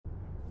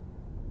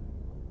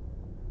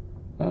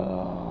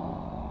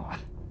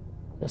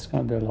There's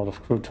gonna be a lot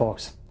of crew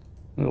talks.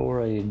 We're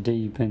already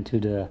deep into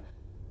the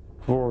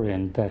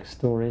Corellian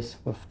backstories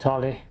with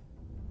Tali.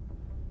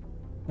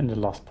 In the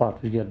last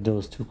part we get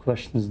those 2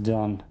 questions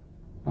done.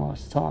 Now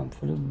it's time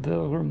for the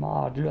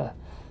pilgrimage.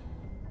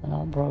 And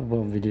I'll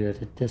probably video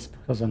edit this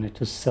because I need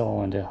to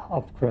sell and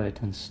upgrade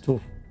and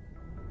stuff.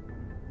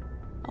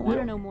 I want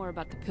to know more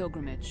about the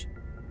pilgrimage.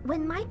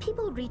 When my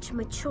people reach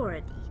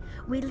maturity,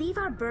 we leave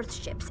our birth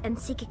ships and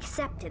seek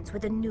acceptance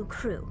with a new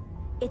crew.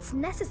 It's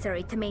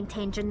necessary to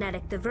maintain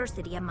genetic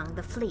diversity among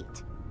the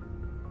fleet.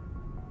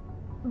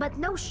 But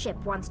no ship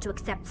wants to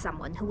accept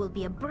someone who will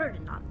be a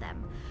burden on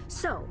them.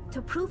 So,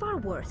 to prove our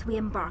worth, we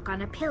embark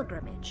on a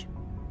pilgrimage.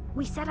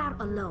 We set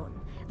out alone,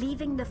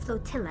 leaving the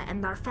flotilla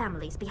and our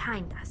families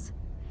behind us.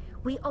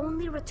 We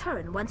only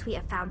return once we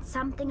have found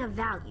something of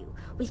value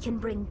we can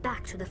bring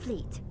back to the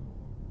fleet.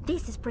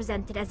 This is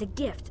presented as a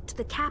gift to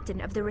the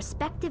captain of the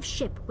respective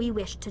ship we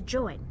wish to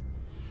join.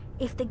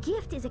 If the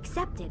gift is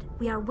accepted,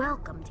 we are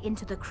welcomed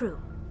into the crew.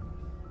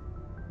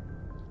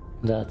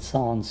 That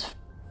sounds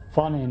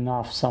funny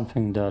enough,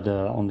 something that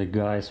only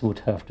guys would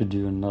have to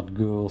do and not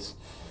girls.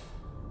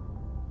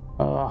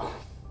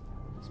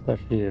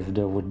 Especially if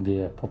there would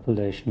be a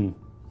population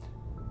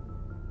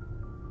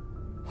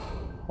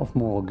of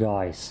more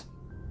guys.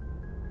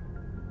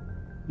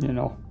 You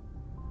know.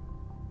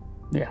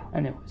 Yeah,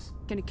 anyways.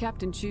 Can a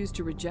captain choose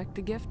to reject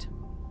the gift?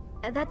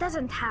 That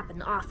doesn't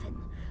happen often.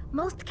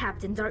 Most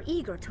captains are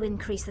eager to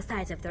increase the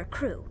size of their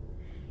crew.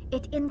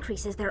 It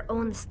increases their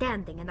own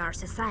standing in our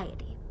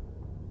society.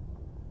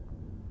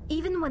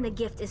 Even when a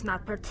gift is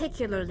not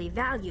particularly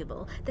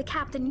valuable, the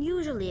captain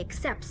usually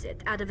accepts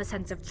it out of a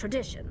sense of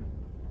tradition.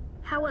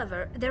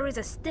 However, there is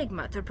a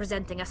stigma to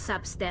presenting a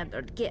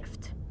substandard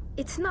gift.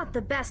 It's not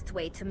the best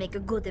way to make a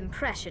good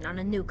impression on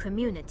a new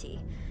community.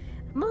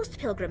 Most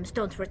pilgrims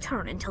don't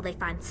return until they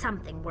find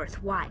something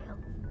worthwhile.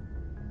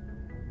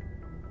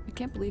 I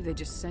can't believe they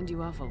just send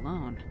you off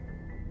alone.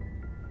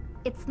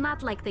 It's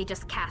not like they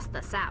just cast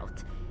us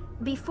out.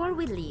 Before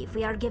we leave,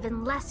 we are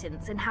given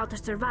lessons in how to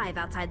survive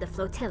outside the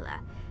flotilla,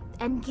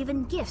 and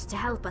given gifts to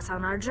help us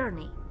on our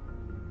journey.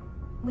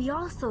 We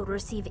also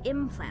receive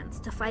implants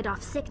to fight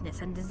off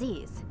sickness and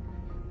disease.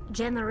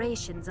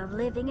 Generations of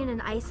living in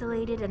an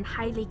isolated and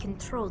highly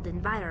controlled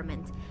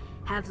environment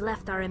have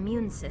left our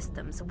immune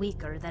systems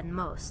weaker than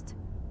most.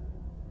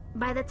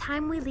 By the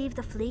time we leave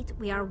the fleet,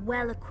 we are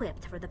well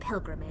equipped for the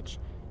pilgrimage.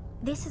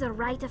 This is a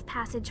rite of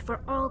passage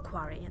for all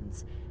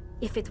Quarians.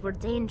 If it were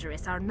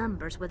dangerous, our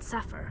numbers would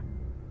suffer.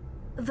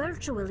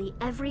 Virtually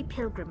every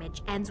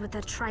pilgrimage ends with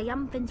a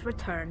triumphant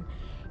return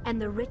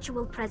and the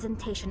ritual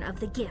presentation of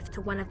the gift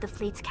to one of the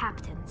fleet's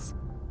captains.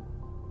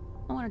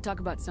 I want to talk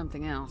about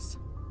something else.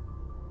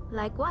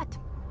 Like what?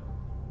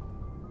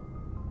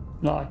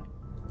 Like,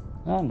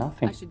 oh,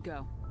 nothing. I should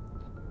go.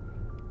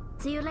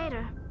 See you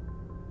later.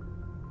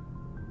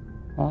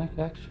 Like,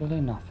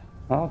 actually nothing.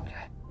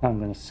 Okay, I'm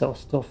gonna sell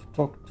stuff,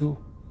 talk to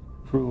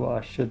crew.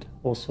 I should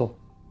also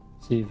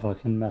see if I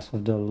can mess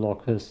with the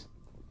lockers.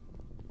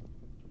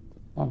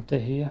 Aren't they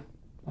here?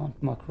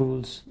 Aren't my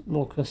crew's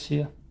lockers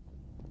here?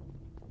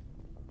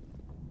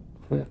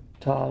 Equip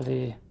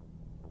Tali.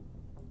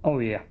 Oh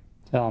yeah,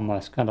 the armor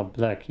is kind of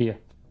black here.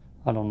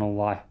 I don't know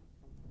why.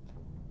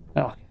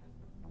 Okay,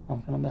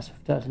 I'm gonna mess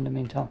with that in the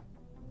meantime.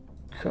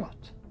 God.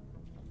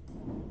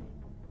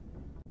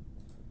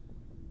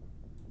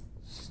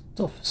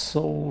 Stuff is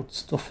sold,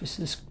 stuff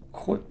is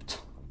equipped.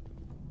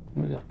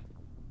 We got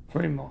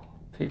 3 more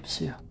peeps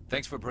here.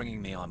 Thanks for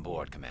bringing me on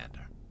board,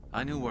 Commander.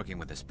 I knew working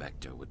with the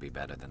Spectre would be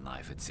better than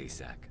life at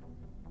CSEC.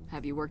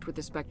 Have you worked with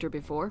the Spectre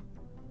before?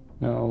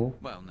 No.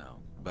 Well, no,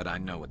 but I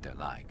know what they're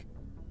like.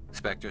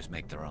 Spectres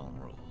make their own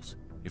rules.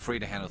 You're free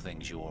to handle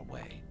things your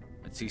way.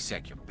 At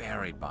CSEC, you're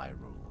buried by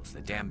rules. The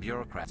damn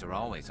bureaucrats are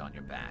always on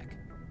your back.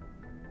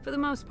 For the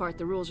most part,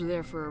 the rules are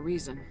there for a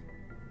reason.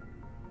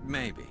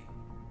 Maybe.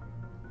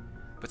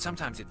 But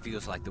sometimes it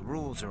feels like the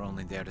rules are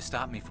only there to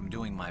stop me from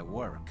doing my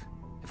work.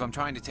 If I'm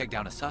trying to take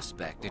down a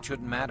suspect, it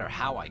shouldn't matter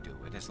how I do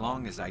it, as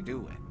long as I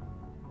do it.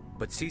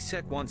 But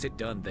CSEC wants it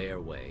done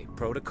their way.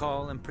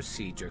 Protocol and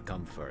procedure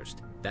come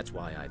first. That's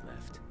why I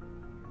left.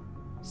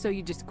 So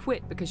you just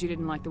quit because you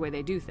didn't like the way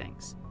they do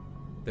things?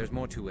 There's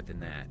more to it than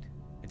that.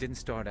 It didn't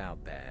start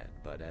out bad,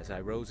 but as I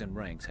rose in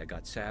ranks, I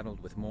got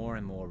saddled with more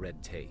and more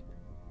red tape.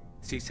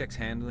 CSEC's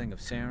handling of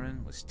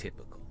Saren was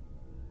typical.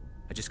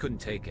 I just couldn't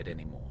take it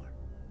anymore.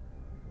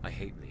 I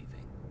hate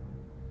leaving.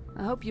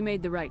 I hope you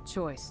made the right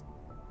choice.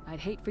 I'd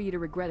hate for you to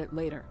regret it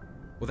later.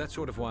 Well, that's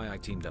sort of why I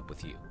teamed up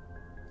with you.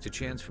 It's a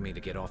chance for me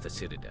to get off the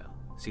Citadel,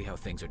 see how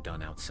things are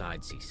done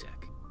outside CSEC.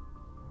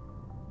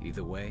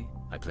 Either way,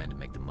 I plan to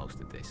make the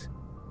most of this.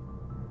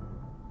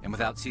 And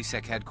without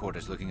CSEC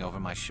headquarters looking over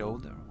my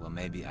shoulder, well,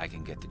 maybe I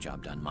can get the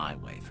job done my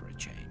way for a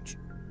change.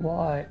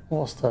 Why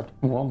was that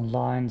one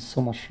line so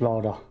much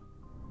louder?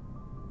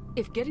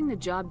 If getting the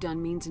job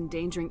done means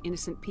endangering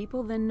innocent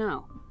people, then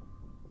no.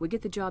 We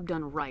get the job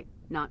done right,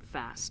 not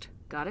fast.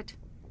 Got it?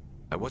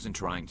 I wasn't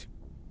trying to...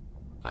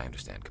 I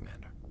understand,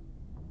 Commander.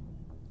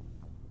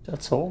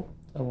 That's all?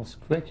 That was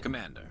quick.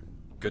 Commander,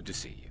 good to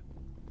see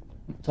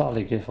you.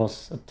 Tali gave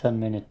us a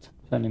 10-minute,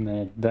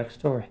 20-minute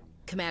backstory.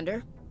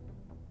 Commander?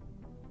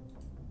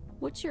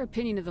 What's your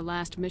opinion of the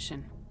last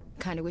mission?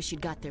 Kinda wish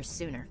you'd got there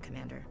sooner,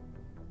 Commander.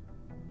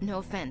 No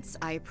offense,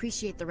 I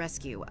appreciate the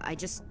rescue. I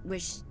just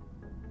wish...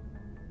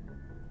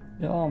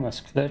 The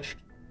armor's glitched.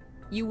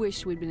 You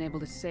wish we'd been able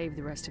to save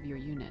the rest of your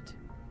unit.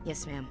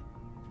 Yes, ma'am.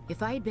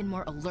 If I had been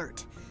more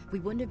alert, we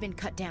wouldn't have been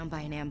cut down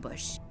by an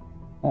ambush.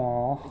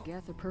 Aww. The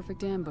Geth are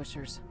perfect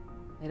ambushers.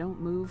 They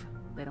don't move,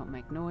 they don't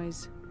make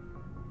noise,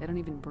 they don't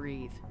even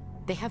breathe.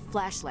 They have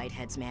flashlight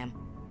heads, ma'am.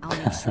 I'll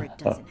make sure it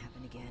doesn't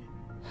happen again.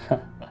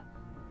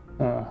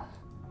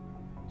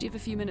 Do you have a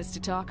few minutes to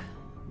talk?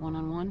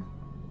 One-on-one?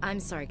 I'm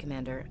sorry,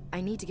 Commander.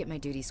 I need to get my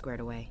duty squared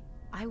away.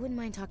 I wouldn't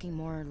mind talking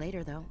more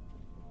later, though.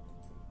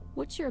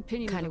 What's your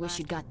opinion Kinda of the wish last...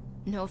 you'd got...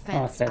 No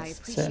offense, that's I the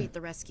appreciate same.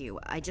 the rescue.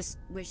 I just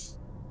wish...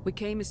 We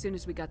came as soon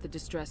as we got the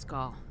distress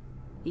call.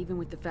 Even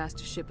with the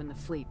fastest ship in the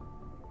fleet.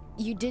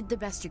 You did the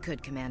best you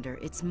could, Commander.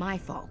 It's my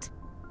fault.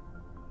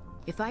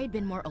 If I had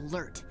been more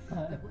alert...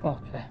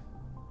 Okay.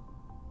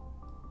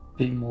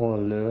 Be more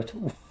alert.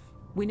 Oof.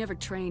 We never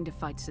trained to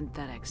fight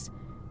synthetics.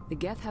 The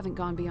Geth haven't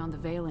gone beyond the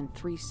Veil in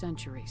 3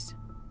 centuries.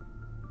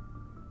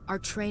 Our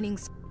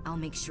trainings... I'll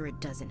make sure it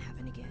doesn't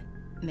happen again.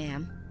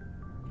 Ma'am?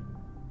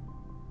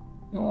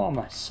 Your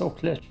armor's so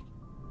glitched.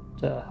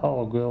 The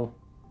hell, girl.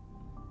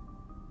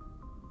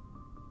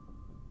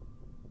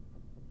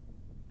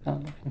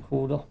 Kinda looking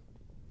cool though.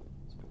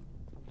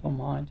 Don't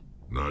mind.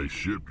 Nice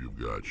ship you've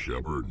got,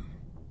 Shepard.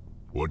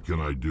 What can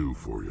I do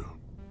for you?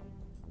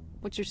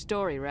 What's your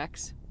story,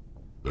 Rex?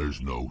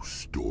 There's no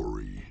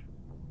story.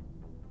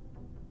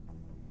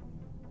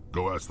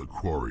 Go ask the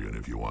Corellian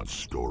if you want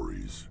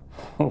stories.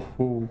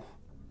 Oh.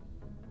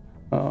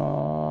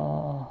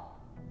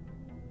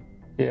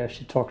 Yeah,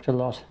 she talked a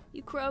lot.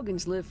 You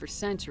Krogans live for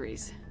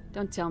centuries.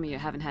 Don't tell me you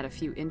haven't had a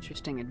few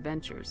interesting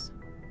adventures.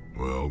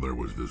 Well, there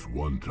was this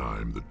one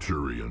time the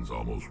Turians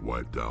almost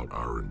wiped out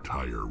our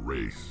entire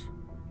race.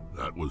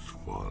 That was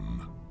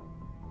fun.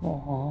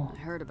 Aww. I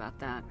heard about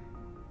that.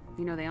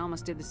 You know, they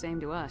almost did the same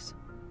to us.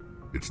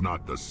 It's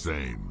not the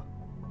same.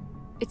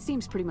 It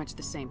seems pretty much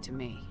the same to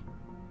me.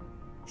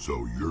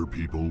 So your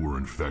people were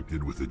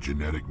infected with a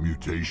genetic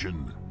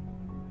mutation?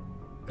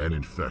 An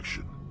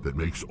infection that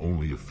makes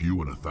only a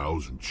few in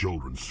 1,000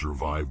 children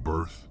survive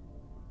birth?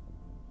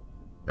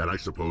 And I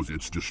suppose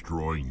it's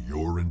destroying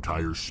your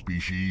entire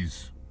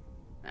species?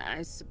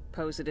 I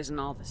suppose it isn't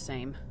all the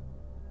same.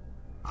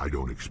 I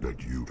don't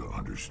expect you to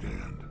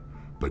understand,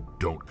 but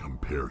don't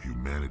compare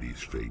humanity's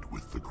fate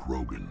with the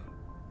Krogan.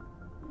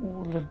 A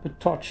little bit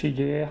touchy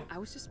there. I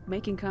was just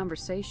making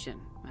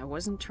conversation. I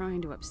wasn't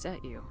trying to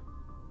upset you.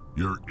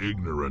 Your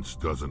ignorance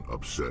doesn't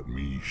upset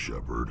me,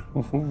 Shepard.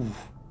 Ooh.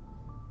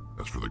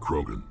 As for the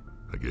Krogan,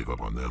 I gave up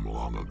on them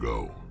long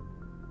ago.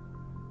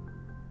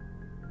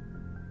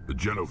 The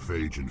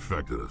genophage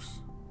infected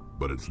us,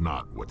 but it's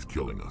not what's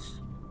killing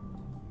us.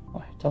 Oh,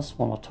 he does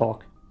want to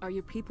talk. Are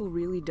your people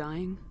really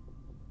dying?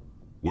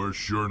 We're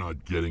sure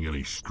not getting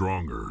any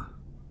stronger.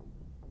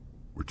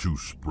 We're too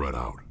spread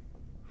out.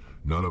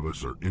 None of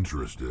us are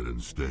interested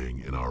in staying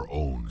in our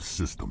own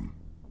system.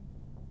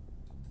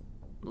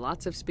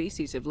 Lots of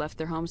species have left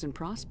their homes and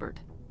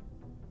prospered.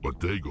 But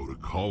they go to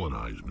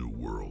colonize new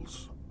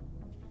worlds.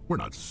 We're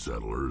not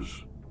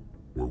settlers.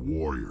 We're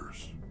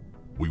warriors.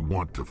 We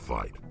want to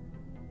fight.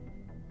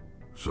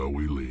 So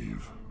we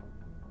leave.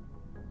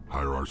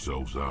 Hire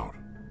ourselves out.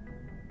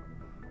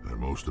 And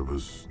most of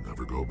us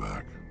never go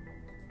back.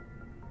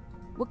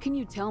 What can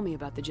you tell me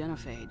about the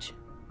genophage?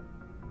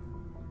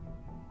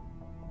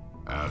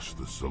 Ask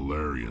the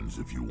Solarians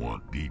if you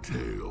want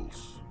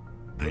details.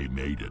 They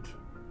made it.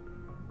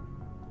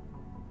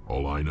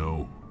 All I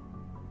know,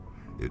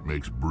 it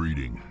makes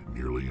breeding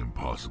nearly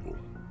impossible.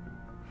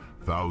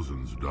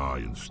 Thousands die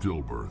in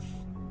stillbirth,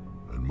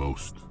 and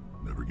most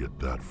never get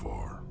that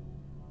far.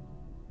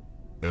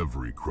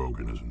 Every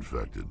Krogan is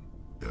infected,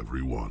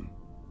 every one.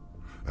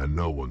 And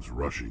no one's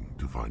rushing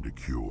to find a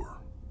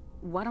cure.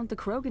 Why don't the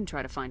Krogan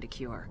try to find a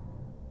cure?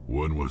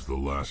 When was the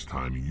last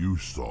time you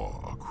saw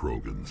a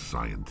Krogan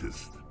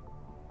scientist?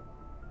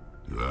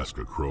 You ask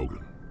a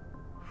Krogan,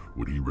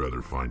 would he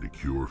rather find a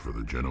cure for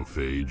the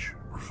genophage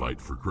or fight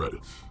for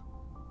credits?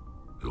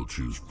 He'll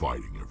choose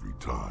fighting every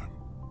time.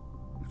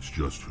 It's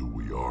just who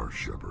we are,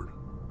 Shepard.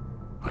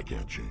 I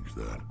can't change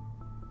that.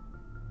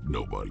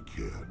 Nobody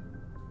can.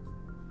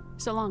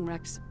 So long,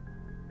 Rex.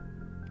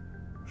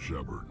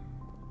 Shepard.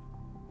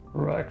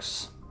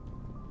 Rex.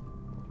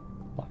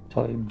 Like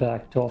how he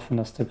backed off and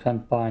I still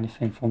can't buy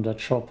anything from that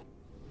shop.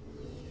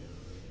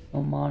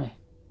 No money.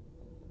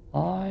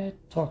 I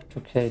talked to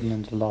Kaidan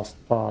in the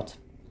last part.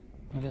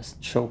 I guess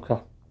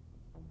Joker.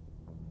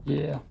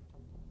 Yeah.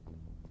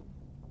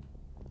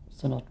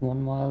 Is there not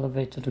one more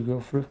elevator to go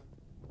through?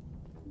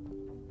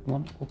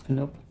 One, open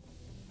up.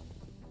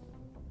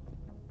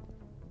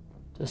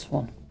 This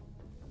one.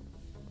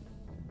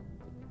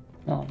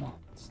 No,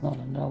 it's not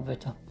an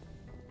elevator.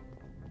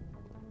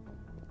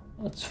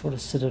 That's for the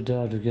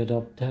Citadel to get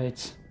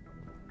updates.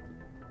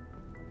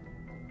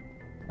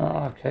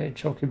 Okay,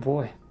 jokey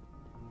boy.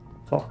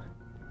 Talk.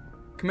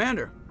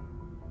 Commander,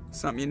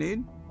 something you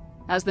need?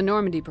 How's the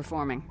Normandy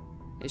performing?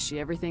 Is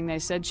she everything they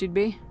said she'd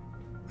be?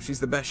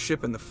 She's the best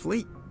ship in the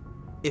fleet,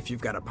 if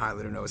you've got a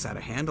pilot who knows how to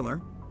handle her.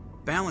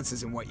 Balance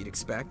isn't what you'd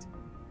expect.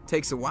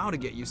 Takes a while to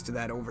get used to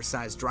that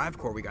oversized drive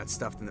core we got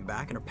stuffed in the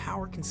back, and her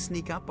power can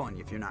sneak up on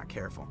you if you're not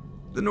careful.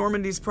 The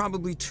Normandy's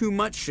probably too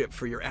much ship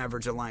for your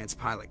average Alliance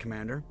pilot,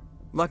 Commander.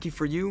 Lucky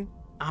for you,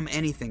 I'm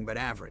anything but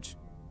average.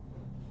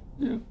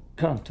 You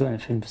can't do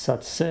anything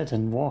besides sit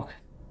and walk.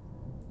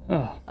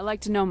 Oh. I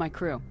like to know my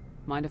crew.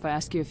 Mind if I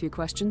ask you a few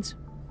questions?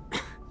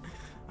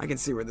 I can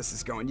see where this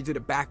is going. You did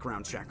a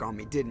background check on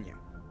me, didn't you?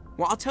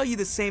 Well, I'll tell you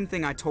the same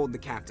thing I told the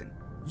captain.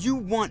 You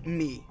want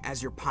me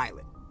as your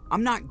pilot.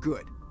 I'm not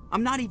good.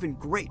 I'm not even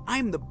great. I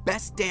am the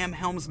best damn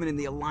helmsman in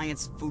the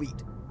Alliance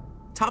fleet.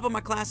 Top of my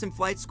class in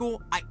flight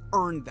school, I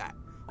earned that.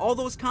 All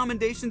those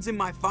commendations in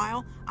my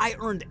file, I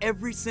earned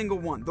every single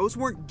one. Those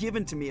weren't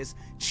given to me as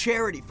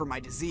charity for my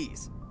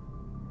disease.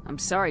 I'm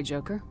sorry,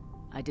 Joker.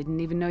 I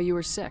didn't even know you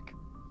were sick.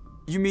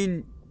 You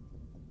mean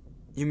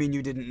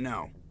you didn't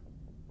know?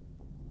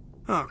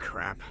 Oh,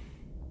 crap.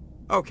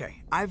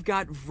 Okay, I've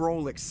got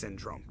Vrolik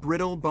syndrome,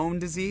 brittle bone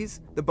disease.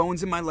 The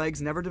bones in my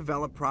legs never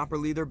develop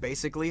properly. They're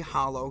basically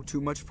hollow, too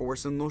much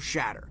force and they'll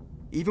shatter.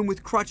 Even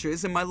with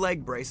crutches and my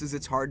leg braces,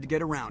 it's hard to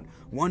get around.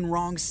 One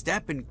wrong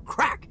step and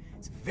crack!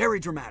 It's very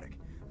dramatic,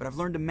 but I've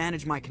learned to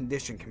manage my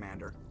condition,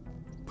 Commander.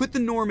 Put the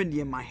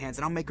Normandy in my hands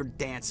and I'll make her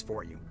dance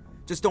for you.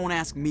 Just don't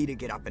ask me to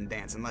get up and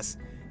dance unless,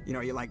 you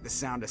know, you like the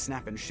sound of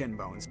snapping shin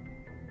bones.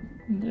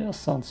 Yeah,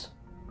 sounds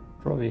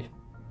probably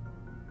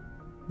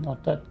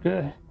not that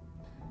good.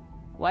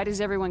 Why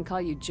does everyone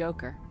call you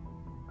Joker?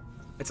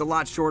 It's a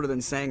lot shorter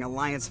than saying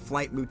Alliance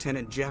Flight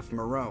Lieutenant Jeff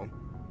Moreau.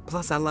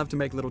 Plus, I love to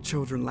make little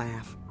children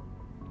laugh.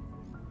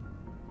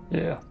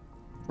 Yeah,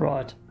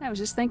 right. I was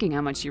just thinking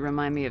how much you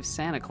remind me of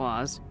Santa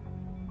Claus.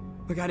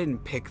 Look, I didn't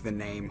pick the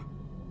name.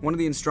 One of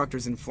the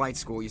instructors in flight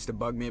school used to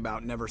bug me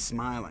about never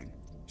smiling.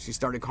 She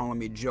started calling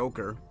me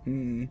Joker,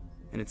 and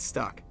it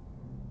stuck.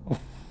 Oof.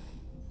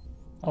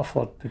 I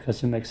thought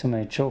because you make so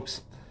many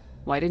jokes.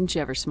 Why didn't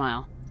you ever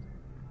smile?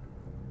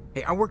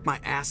 Hey, I worked my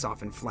ass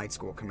off in flight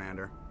school,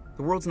 Commander.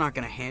 The world's not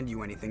gonna hand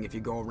you anything if you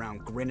go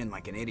around grinning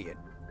like an idiot.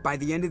 By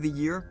the end of the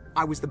year,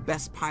 I was the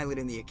best pilot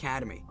in the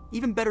academy,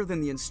 even better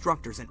than the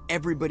instructors, and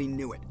everybody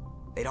knew it.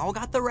 They'd all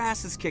got their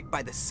asses kicked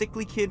by the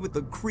sickly kid with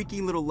the creaky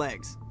little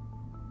legs.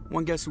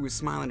 One guess who was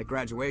smiling at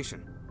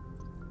graduation?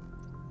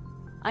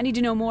 I need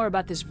to know more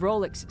about this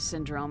Vrolik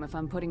syndrome if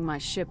I'm putting my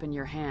ship in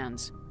your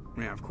hands.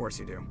 Yeah, of course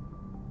you do.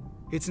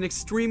 It's an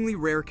extremely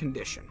rare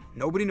condition.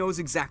 Nobody knows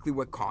exactly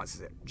what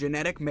causes it.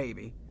 Genetic,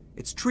 maybe.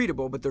 It's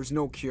treatable, but there's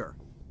no cure.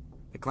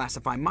 They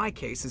classify my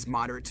case as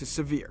moderate to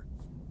severe.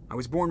 I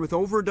was born with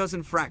over a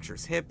dozen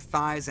fractures, hip,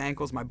 thighs,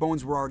 ankles. My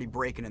bones were already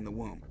breaking in the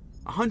womb.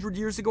 100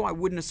 years ago, I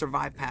wouldn't have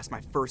survived past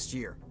my first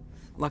year.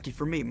 Lucky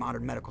for me,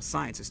 modern medical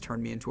science has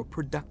turned me into a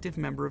productive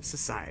member of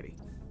society.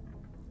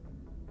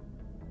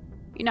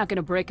 You're not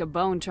gonna break a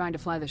bone trying to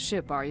fly the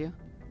ship, are you?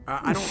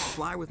 I don't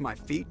fly with my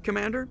feet,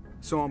 Commander,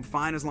 so I'm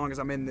fine as long as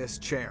I'm in this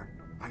chair.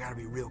 I gotta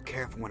be real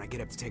careful when I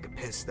get up to take a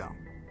piss, though.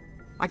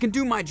 I can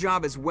do my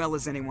job as well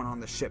as anyone on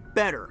the ship.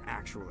 Better,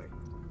 actually.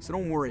 So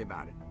don't worry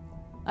about it.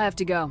 I have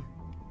to go.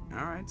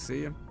 Alright,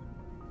 see ya.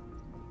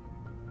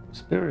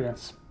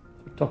 Experience.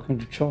 We're talking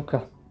to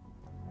Joker.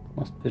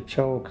 Must be a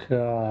joke.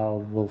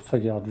 We'll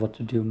figure out what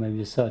to do.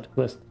 Maybe a side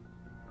quest.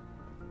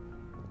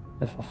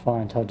 If I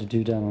find how to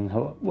do that and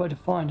where to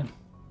find him.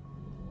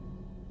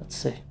 Let's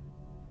see.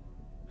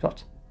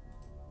 Cut.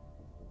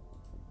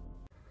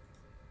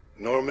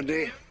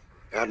 Normandy?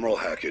 Admiral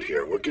Hackett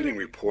here. We're getting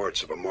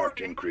reports of a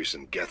marked increase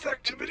in Geth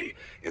activity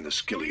in the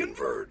Skyllian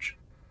Verge.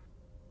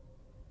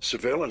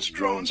 Surveillance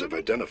drones have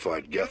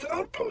identified Geth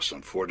outposts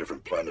on 4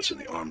 different planets in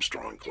the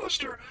Armstrong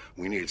cluster.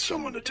 We need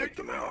someone to take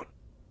them out.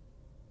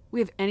 We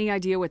have any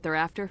idea what they're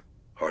after?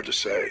 Hard to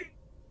say.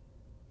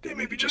 They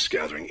may be just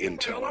gathering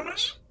intel on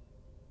us.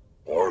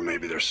 Or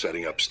maybe they're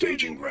setting up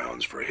staging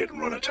grounds for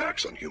hit-and-run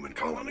attacks on human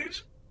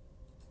colonies.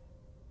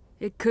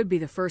 It could be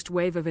the first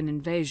wave of an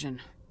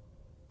invasion.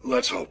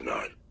 Let's hope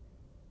not.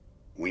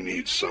 We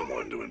need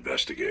someone to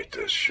investigate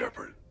this,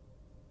 Shepard.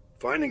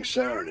 Finding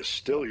Saren is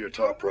still your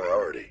top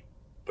priority,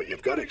 but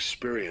you've got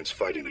experience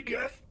fighting the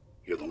Geth.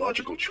 You're the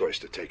logical choice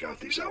to take out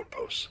these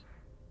outposts.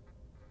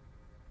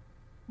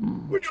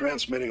 We're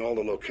transmitting all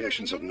the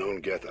locations of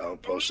known Geth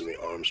outposts in the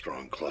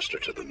Armstrong cluster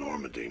to the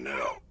Normandy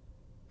now.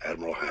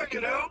 Admiral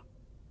Hackett out.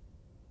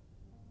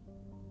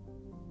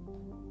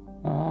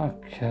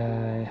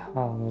 Okay, I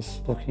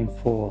was looking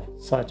for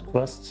side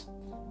quests.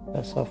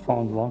 Yes, I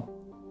found one.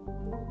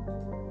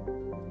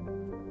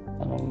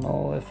 I don't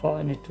know if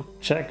I need to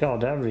check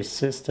out every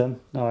system.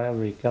 No,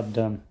 every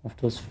goddamn of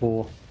those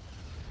 4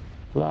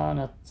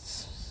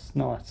 planets.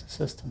 No, it's a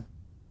system.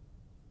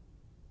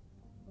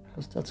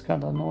 Because that's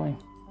kind of annoying.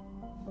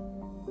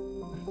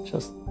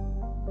 Just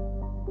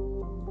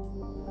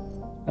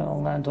gonna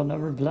land on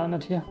every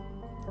planet here.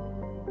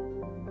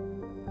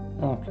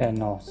 Okay,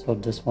 no, so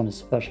this one is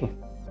special.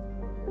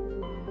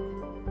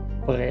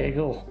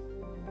 Prego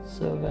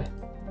survey.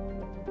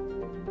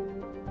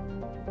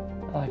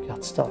 I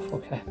got stuff,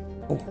 okay.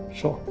 Cool,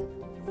 sure.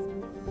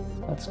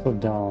 Let's go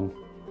down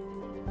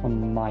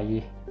on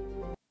my...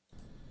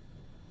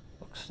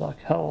 Looks like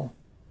hell.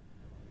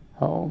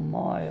 Hell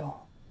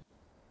mile.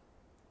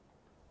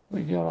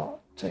 We gotta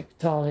take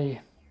Tali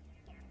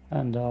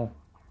and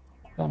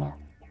gonna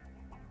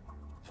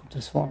for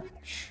this one,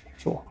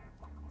 sure.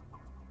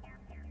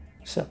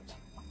 Accept.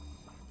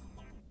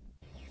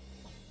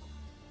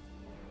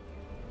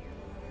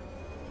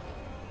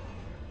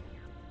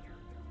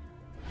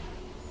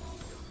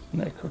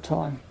 Make her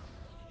time.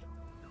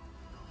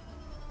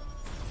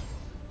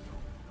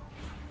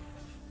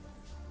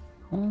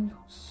 And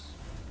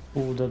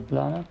all that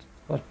planet.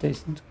 Quite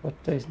decent,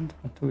 quite decent.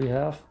 What do we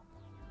have?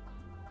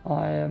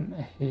 I am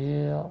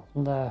here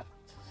left.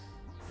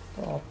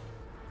 Up.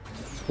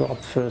 Let's go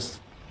up first.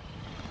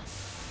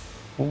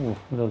 Oh,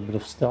 a little bit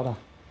of stutter.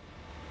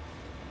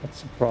 That's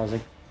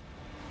surprising.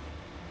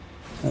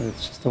 Maybe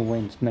it's just the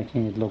wind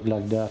making it look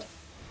like that.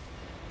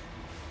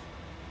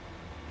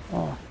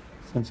 Ah,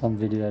 since I'm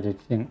video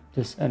editing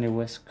this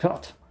anyways,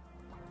 cut.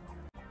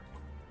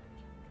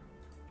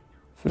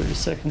 30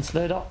 seconds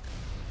later,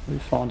 we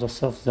found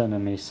ourselves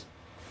enemies.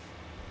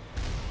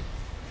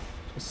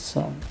 Just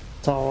some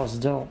towers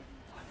though.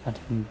 I can't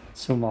even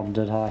zoom up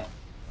that high.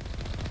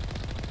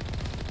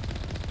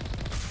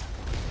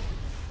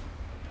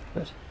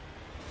 Good.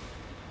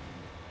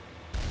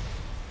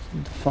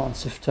 Some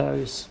defensive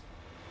towers.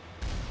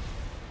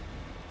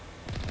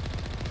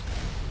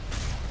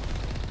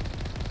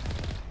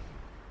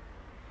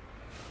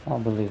 I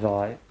believe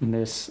I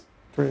miss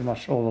pretty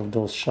much all of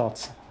those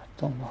shots. I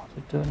don't know how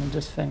to do it in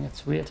this thing,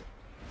 it's weird.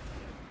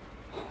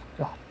 Oh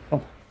god, come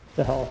on,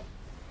 the hell.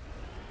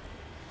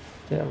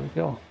 There we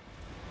go.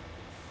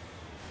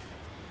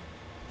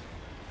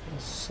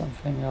 There's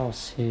something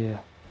else here.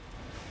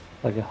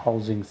 Like a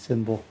housing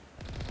symbol.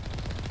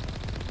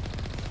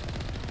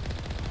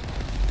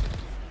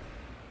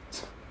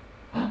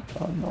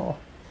 Oh no.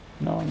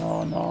 No,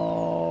 no,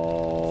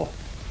 no.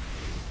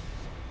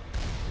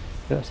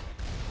 Good.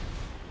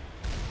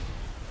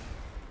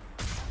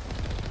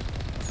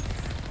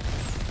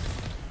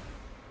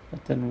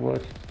 That didn't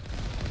work.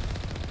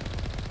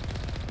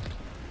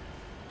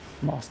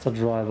 Master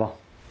driver.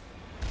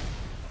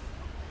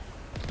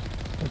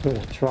 We're good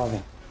at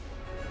driving.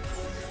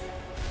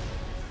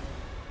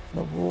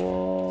 But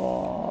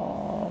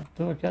what?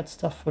 Do I get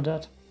stuff for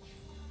that?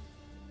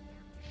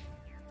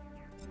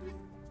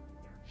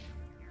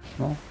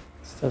 No?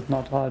 Is that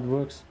not how it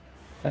works?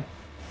 Okay.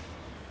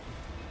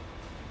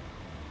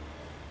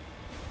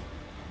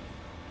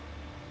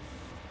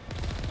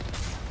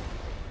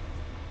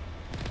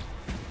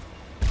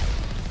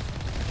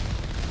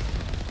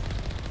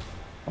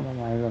 What am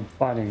I even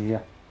fighting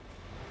here?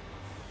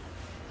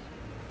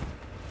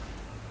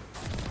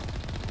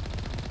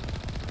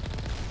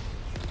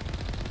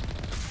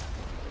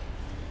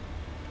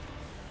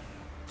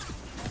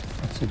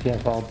 That's a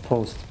gap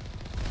outpost.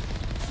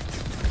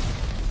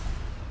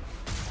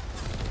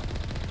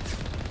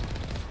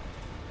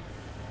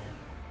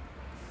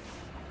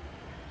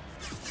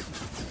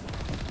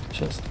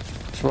 Just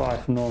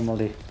drive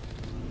normally.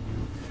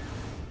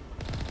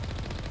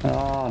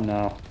 Oh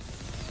no.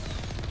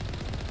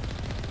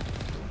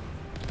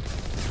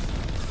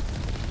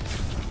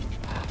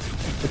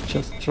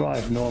 Just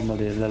drive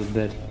normally a little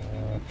bit.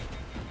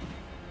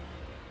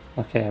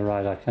 Okay,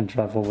 right, I can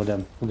drive over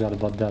them. Forgot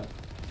about that.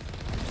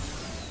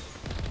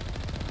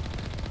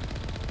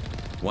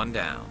 One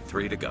down,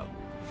 3 to go.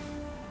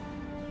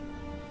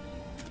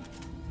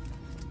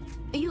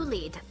 You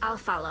lead, I'll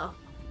follow.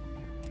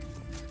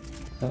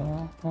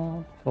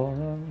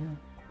 Follow.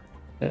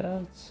 Yeah,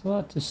 it's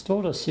what they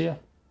stole us here.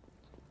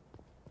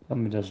 Tell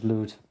me there's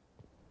loot.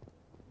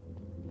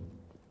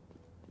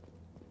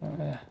 Oh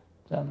yeah,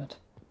 damn it.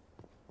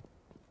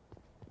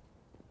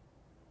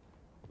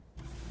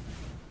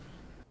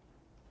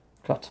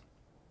 Cut.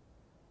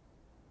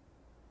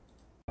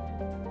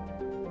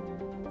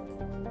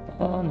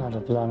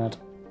 Another planet.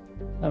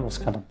 That was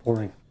kind of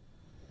boring.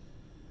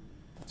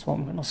 That's why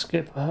I'm gonna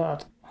skip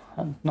ahead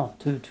and not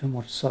do too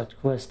much side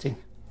questing.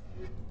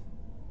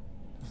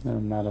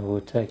 Doesn't matter who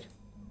we take.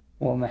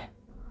 Or me.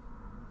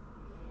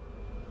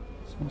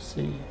 So we'll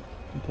see.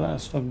 The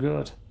planets look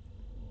good.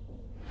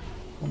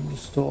 When we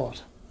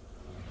start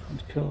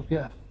and kill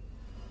Gap.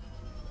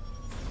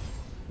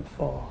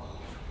 Before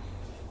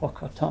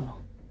Tano.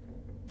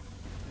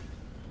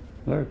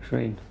 Very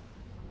green.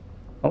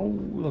 Oh,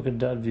 look at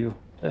that view.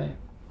 Damn.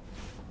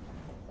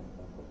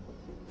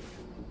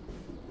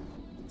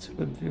 It's a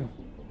good view.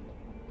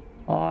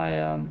 I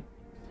am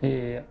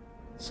here.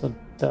 So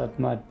that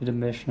might be the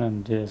mission,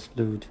 and there's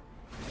loot.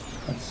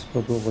 Let's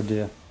look over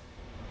there.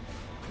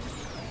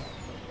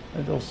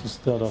 It also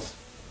stutters.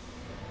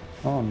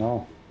 Oh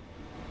no.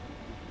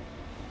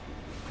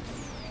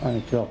 I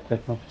need to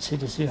upgrade my PC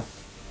this year.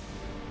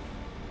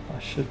 I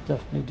should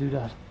definitely do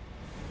that.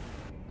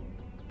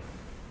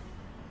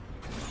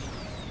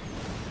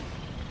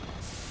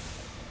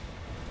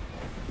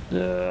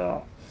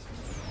 Yeah.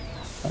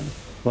 And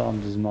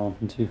climb this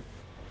mountain too.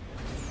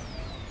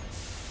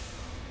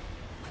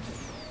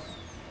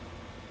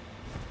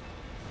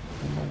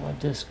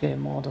 this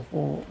game out of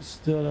all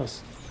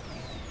Steelers.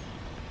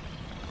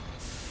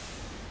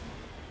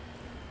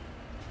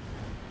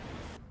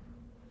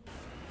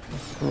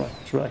 That's the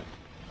right track.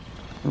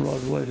 The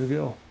right way to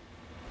go.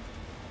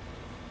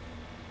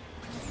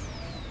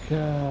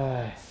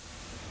 Okay.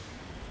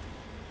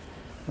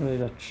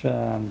 Radar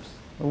champs.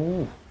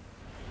 Oh.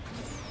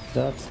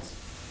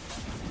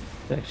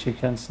 They actually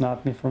can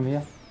snipe me from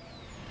here.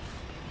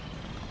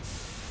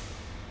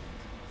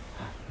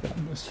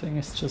 God, this thing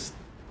is just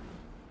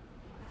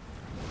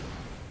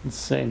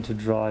insane to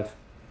drive.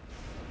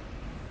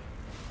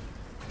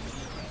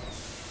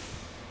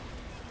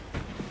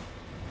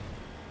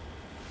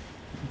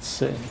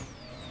 Insane.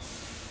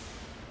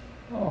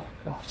 Oh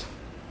god.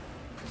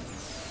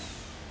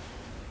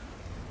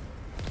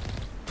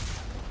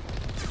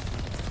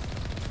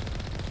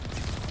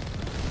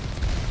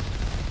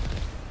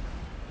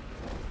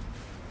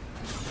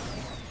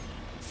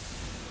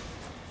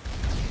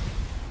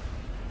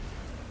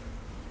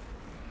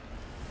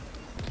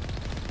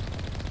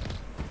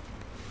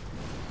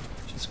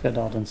 Get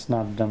out and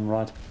snap them,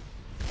 right?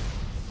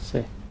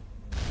 See.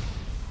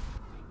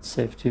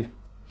 Save too.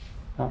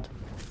 Out.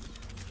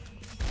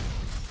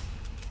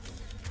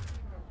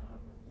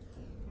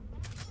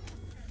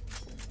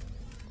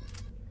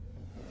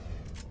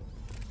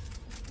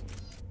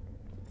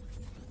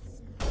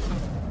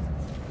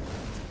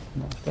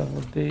 No, that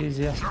would be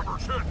easier.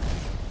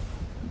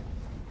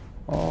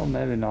 Oh,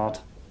 maybe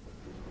not.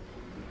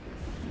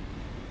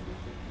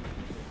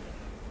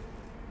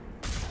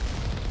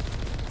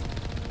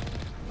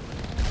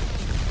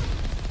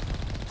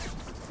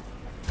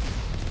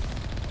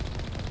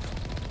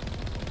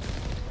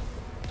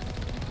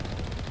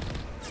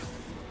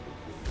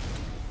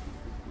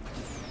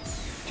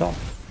 Jump.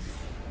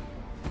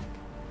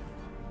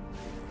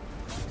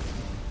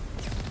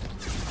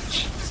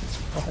 Jesus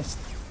Christ.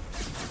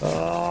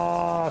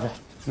 Oh,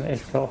 that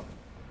made go.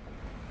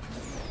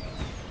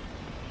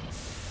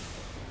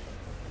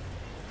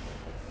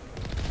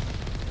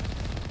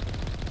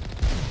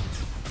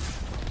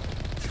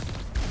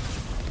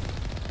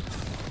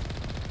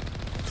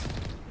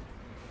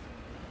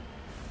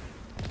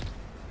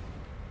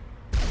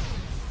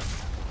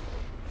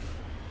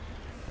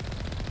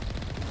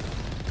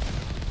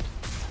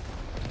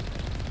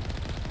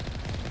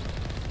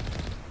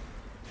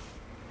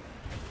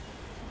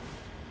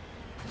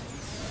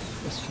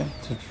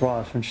 To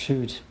drive and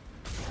shoot.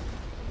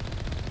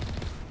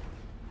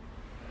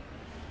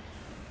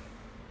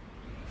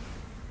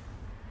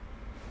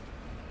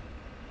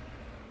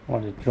 Or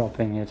are they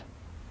dropping it?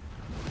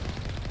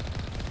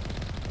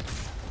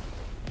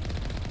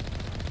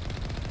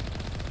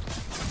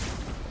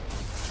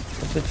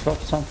 Did they drop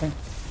something?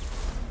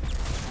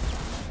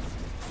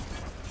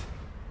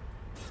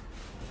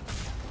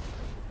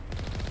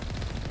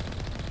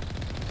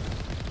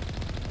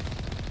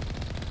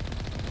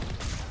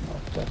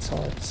 That's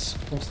how it's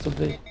supposed to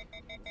be.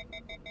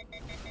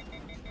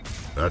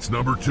 That's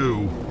number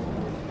 2.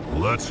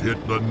 Let's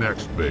hit the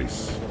next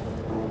base.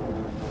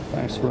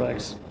 Thanks,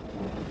 Rex.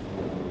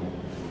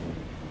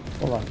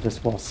 Well, like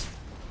this was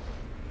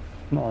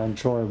not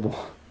enjoyable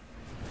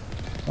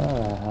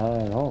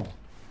at all.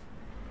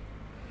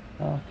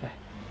 Okay.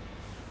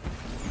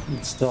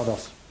 Let's start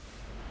us.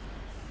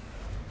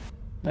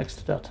 Next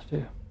to that,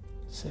 too.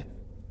 Save.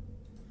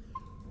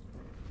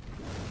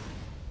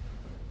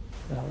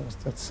 How was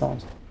that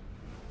sound?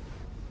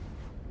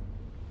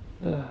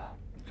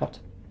 Cut.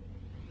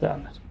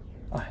 Damn it.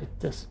 I hate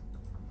this.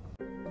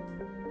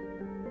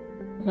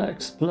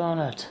 Next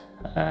planet.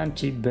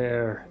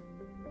 Anti-bear.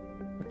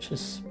 Which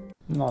is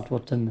not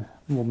what the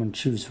woman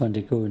choose when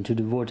they go into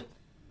the wood.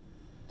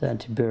 The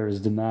anti-bear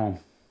is the man.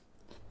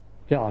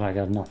 God, I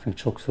got nothing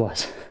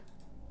chokes-wise.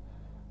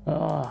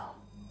 Those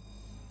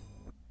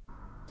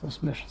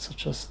missions are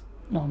just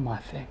not my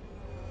thing.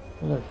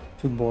 They're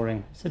too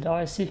boring. Is it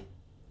icy?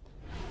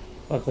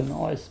 Like an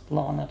ice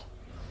planet.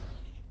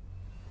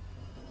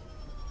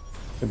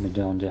 Put me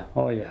down there.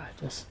 Oh yeah,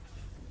 it is.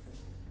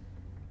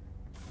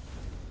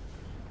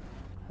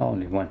 I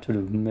only went to the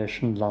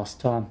mission last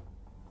time.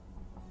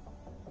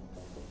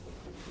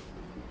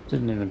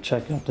 Didn't even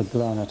check out the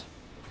planet.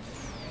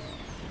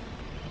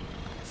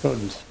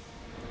 Couldn't.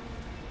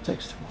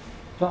 Takes too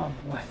long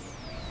away.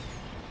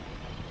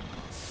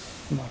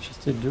 As much as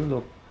they do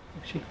look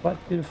actually quite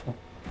beautiful.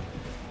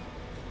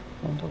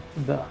 Don't look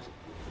too bad.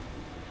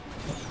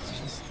 It's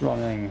just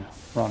running.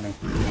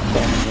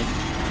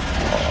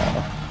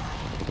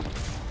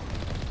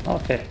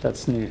 Okay,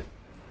 that's new.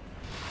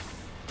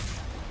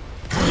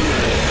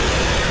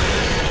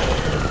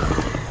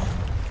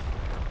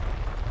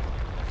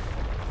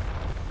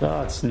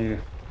 That's new.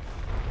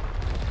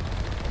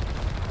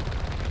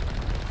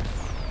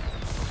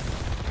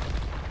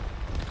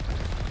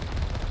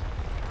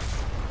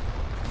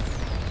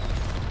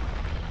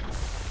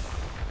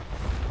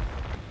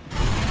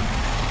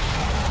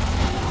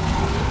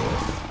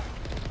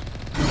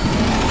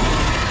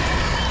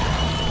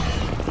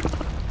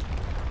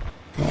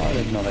 I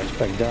did not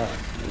expect that.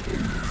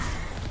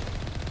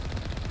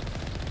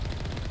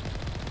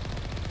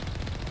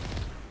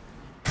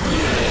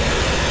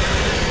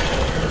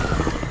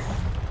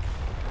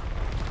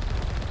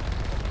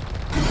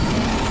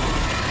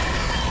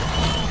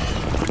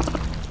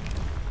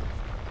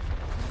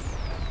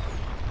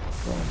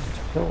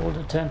 Go all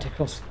the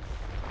tentacles.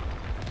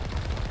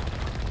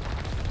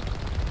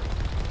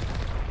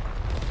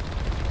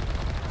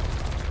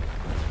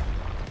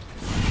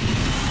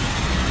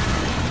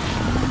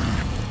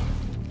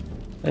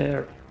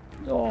 There.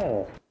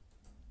 Oh.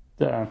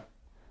 Damn.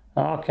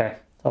 Okay.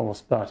 That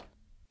was bad.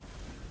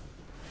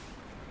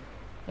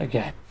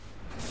 Again.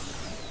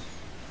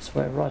 This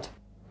way, right?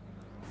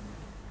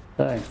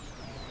 Dang.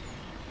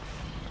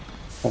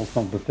 I was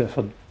not prepared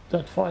for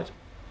that fight.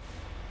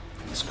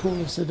 As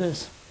cool as it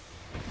is.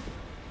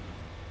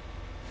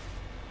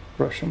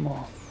 Brush them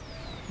off.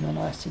 In an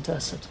icy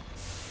desert.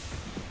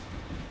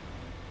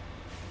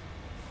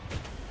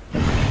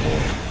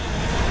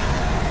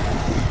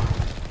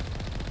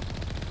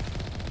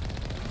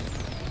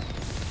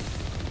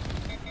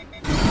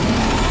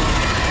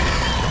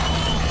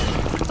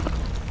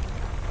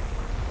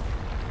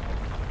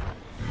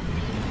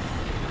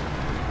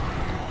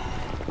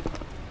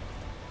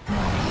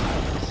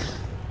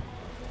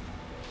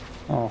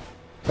 Oh,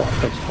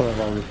 that takes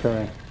forever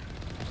repairing.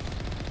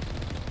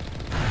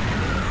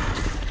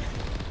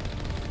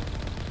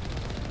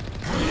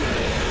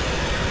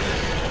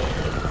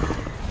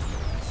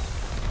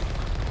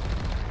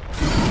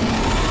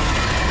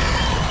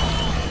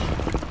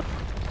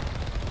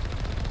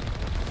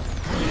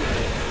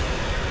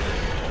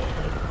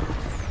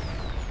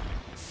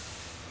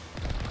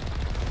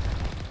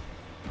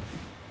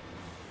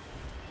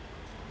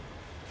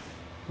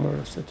 Where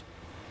is it?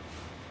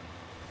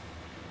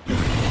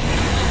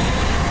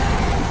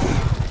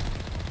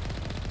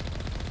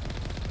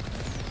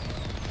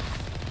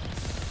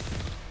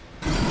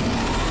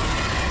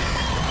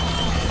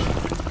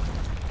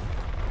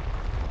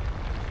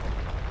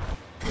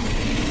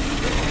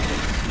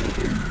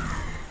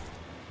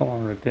 Come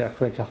on, repair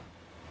quicker.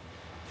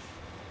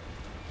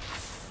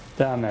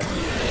 Damn it.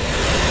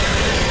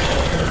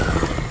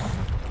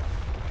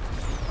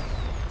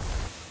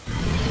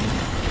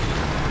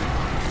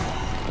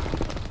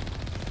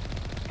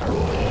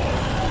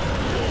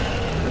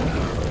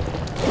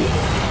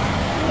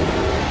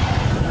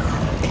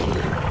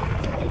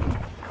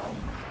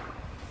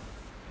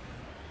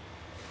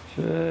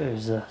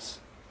 Jesus.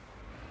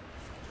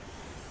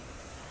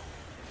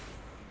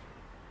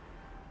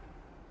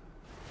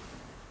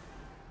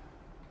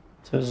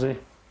 Seriously?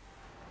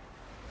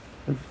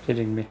 Are you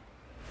kidding me?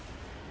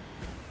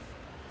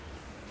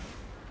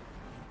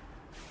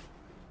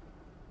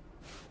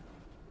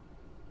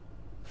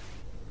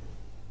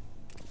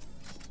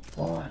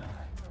 Finally.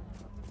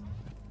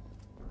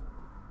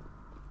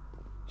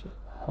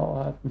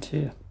 What happened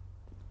here?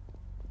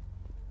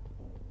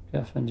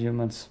 Gaff and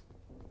humans.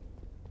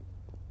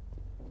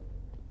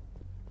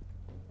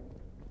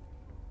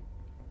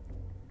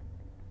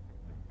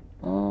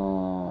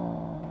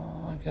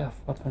 Oh, Gaff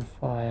weapon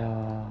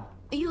fire.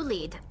 You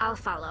lead, I'll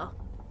follow.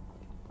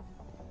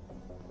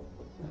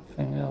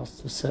 Nothing else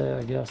to say,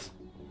 I guess.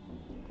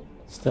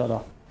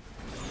 Stella.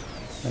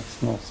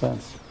 Makes no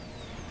sense.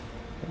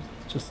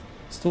 Just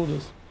let's do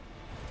this.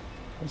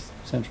 This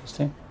looks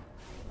interesting.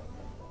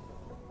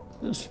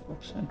 This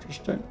looks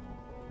interesting.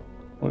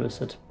 What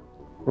is it?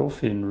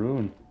 Trophy in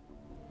Rune.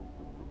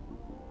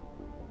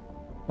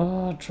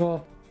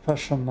 Drop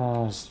pressure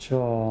mass,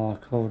 jaw,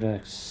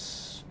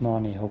 codex,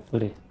 money,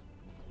 hopefully.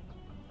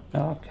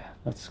 Okay,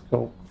 let's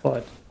go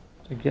fight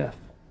the Gaff.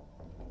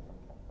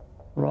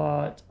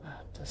 Right,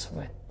 this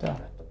way, damn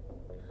it.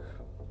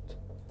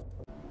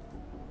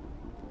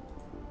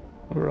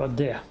 We're right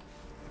there.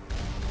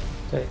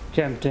 They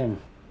camped in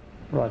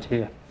right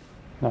here.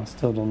 I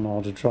still don't know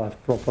how to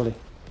drive properly.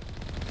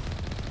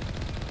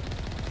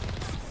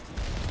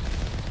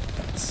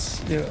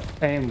 You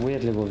aim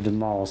weirdly with the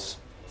mouse.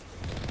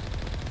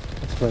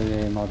 That's where you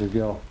aim how to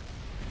go.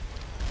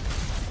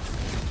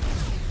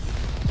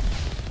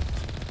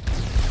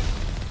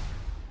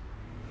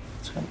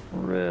 It's kind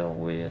of real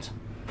weird.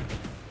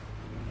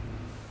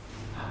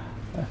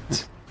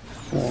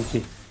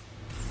 Wonky.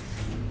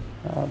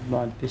 That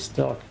might be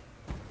stuck.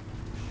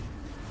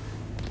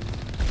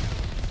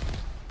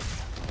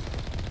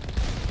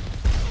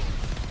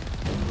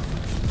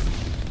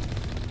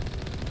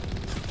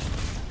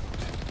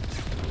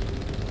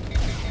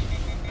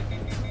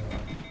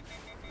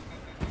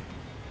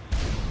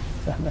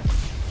 Damn it.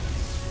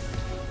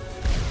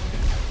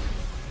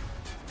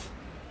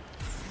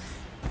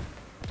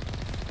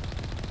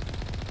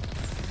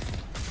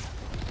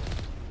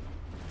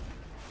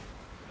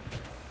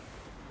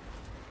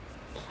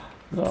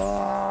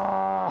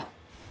 Ah!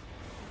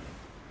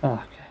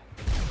 Okay.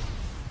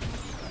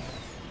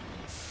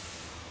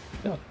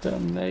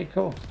 Goddamn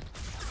Mako.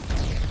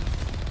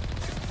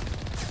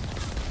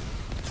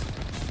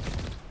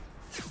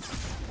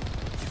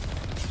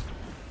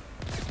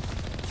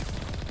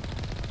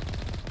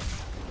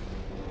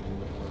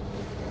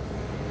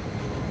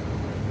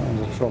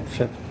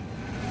 Dropship.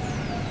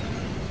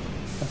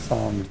 That's how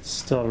I'm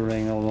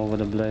stuttering all over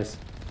the place.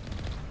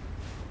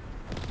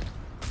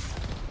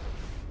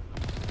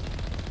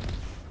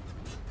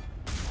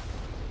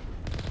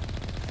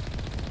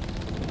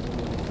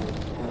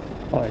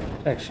 Oh, it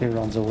actually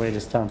runs away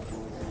this time.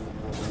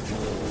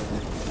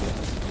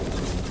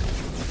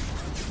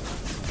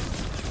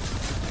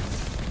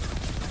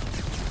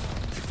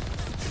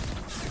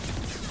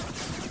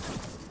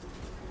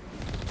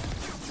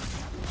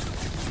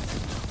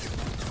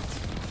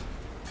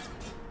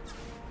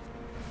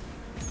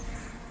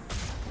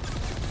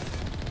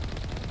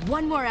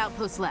 one more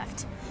outpost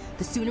left.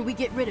 The sooner we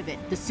get rid of it,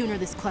 the sooner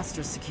this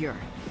cluster's secure.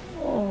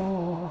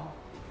 Oh,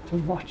 too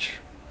much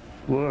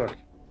work.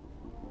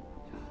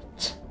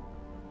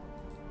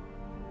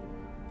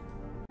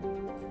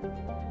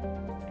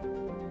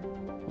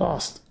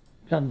 Last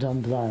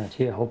goddamn planet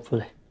here,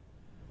 hopefully.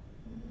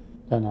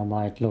 Then I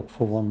might look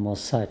for one more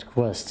side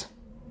quest.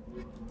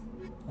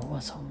 Oh,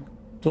 I'm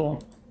done.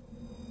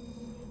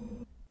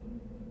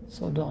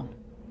 So done.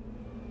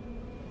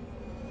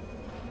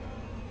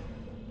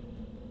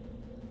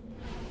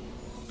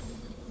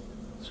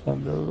 It's gonna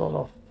be a lot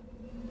of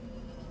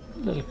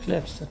little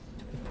clips that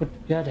we put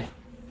together.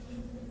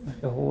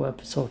 Like a whole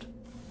episode.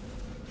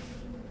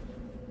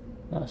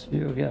 Nice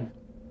view again.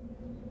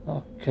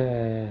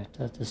 Okay,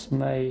 that is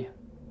May.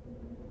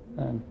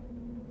 And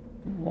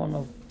one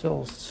of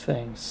those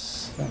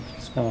things. I'm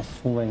just gonna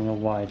swing a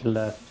wide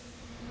left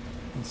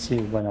and see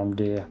when I'm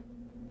there.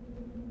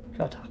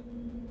 God.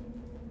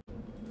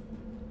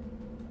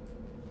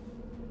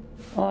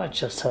 I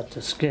just had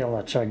to scale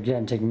a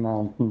gigantic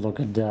mountain, look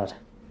at that.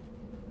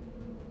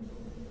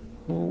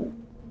 Who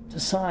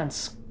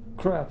designs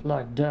crap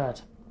like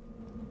that?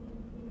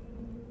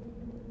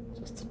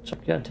 Just a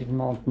gigantic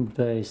mountain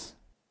base.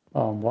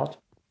 What?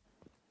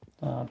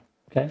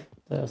 Okay,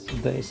 there's a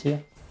base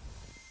here.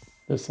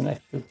 There's an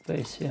actual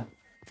base here.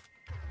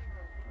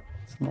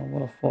 It's not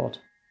what I thought.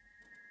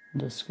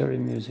 The scary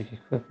music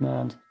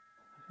equipment.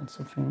 I got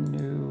something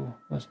new.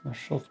 Where's my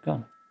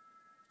shotgun?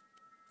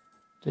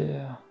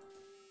 There.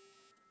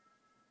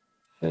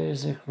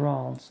 Basic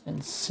rounds.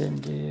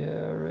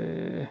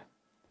 Incendiary. I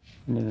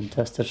haven't even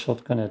tested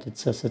shotgun yet. It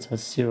says it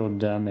has 0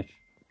 damage.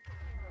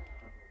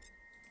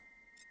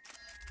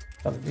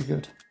 That would be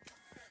good.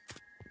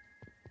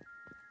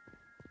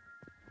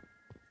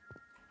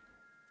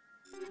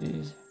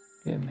 Easy.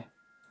 Give me.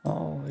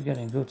 Oh, we're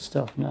getting good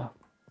stuff now.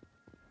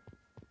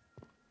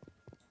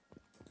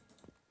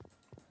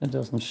 It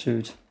doesn't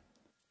shoot.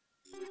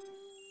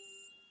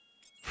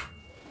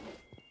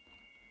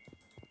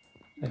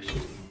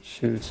 Actually,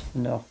 shoot.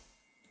 No.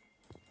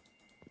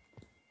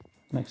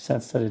 Makes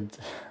sense that it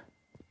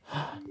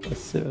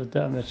does 0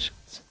 damage.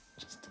 It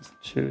just doesn't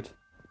shoot.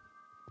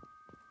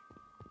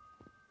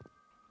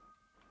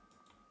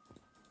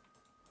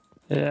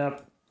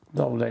 Yep.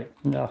 Lovely.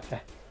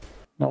 Okay.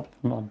 Nope,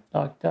 not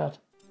like that.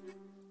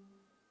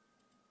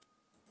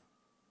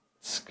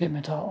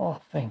 Scimitar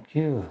off, thank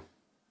you.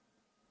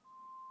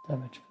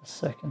 Damage per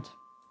second.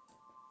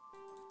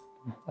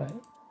 Why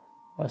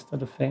is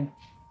that a thing?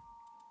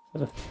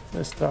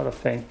 Is that a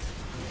thing?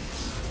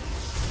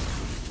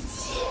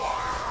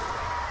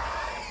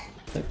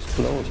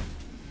 Explode.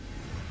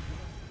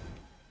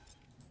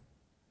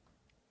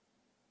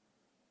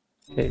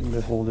 Even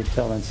with all the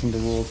talents in the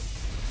world.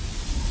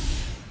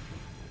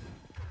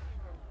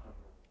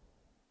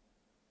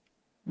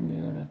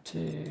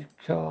 Unity,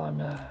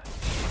 carnage.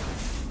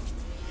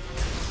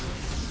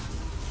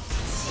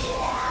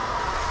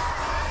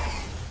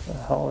 The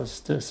hell is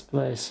this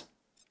place?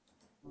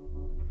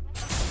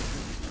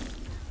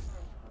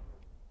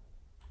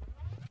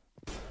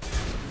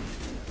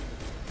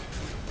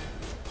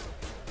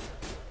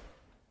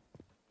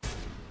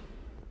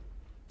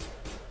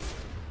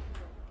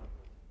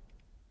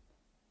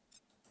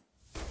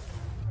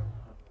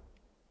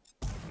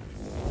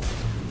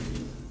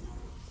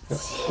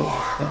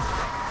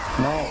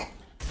 No.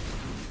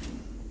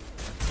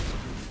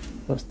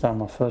 First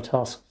time I've heard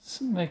husks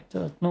make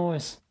that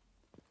noise.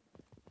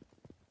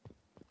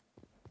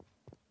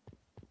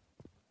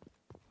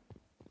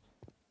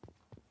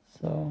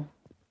 So,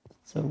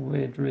 it's a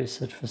weird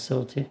research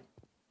facility.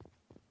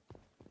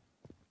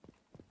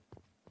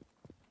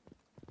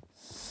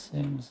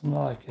 Seems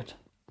like it.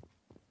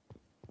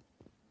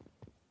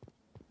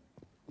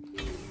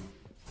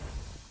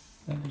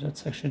 Maybe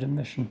that's actually the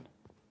mission.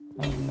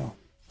 I don't know.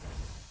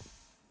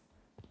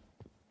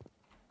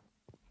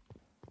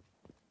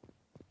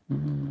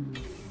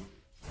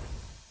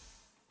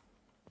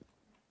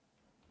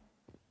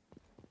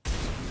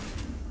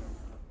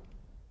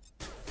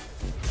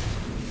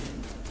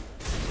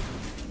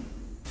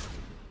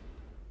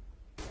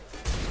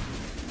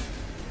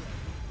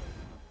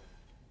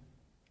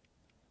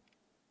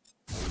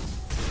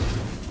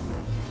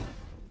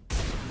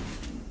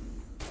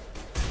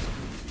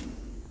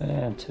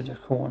 And to the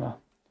corner.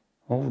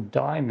 Oh,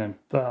 diamond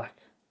back.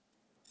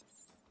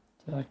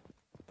 Did I,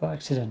 by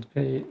accident,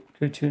 go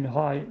to a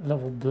high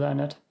level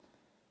planet?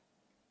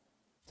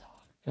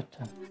 Get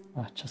them.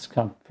 I just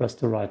can't press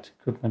the right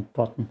equipment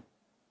button.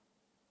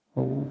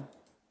 Oh.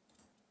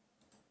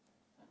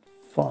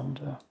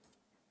 Thunder.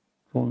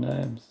 Cool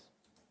names.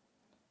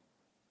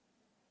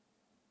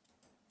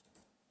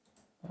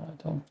 I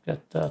don't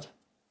get that.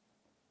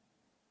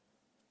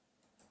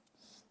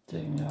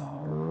 Stinger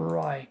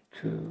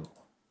Raikou.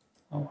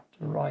 I want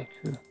the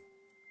Raikou.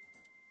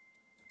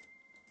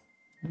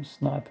 New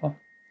sniper.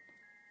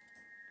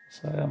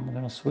 So I'm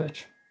gonna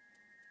switch.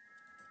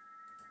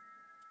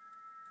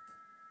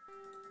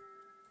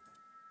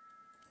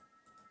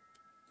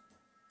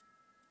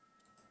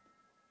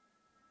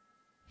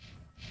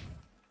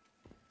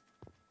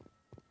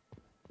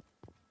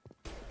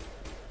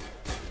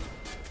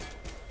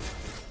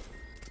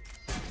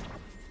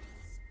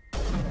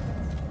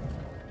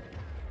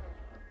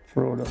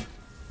 Frodo.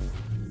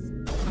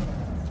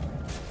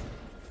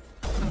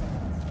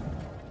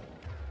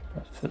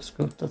 That feels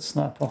good, that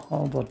sniper.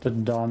 How about the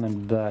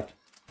diamond back?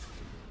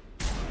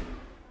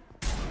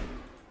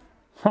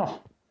 Huh!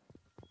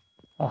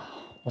 Ah,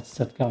 what's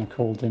that gun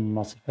called in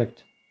Mass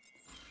Effect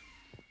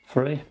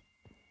 3?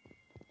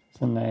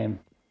 It's a name.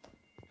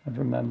 Can't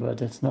remember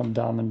it, it's not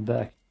diamond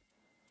back.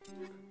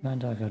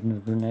 And I got new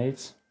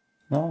grenades.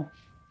 No?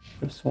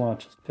 This one I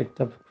just picked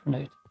up a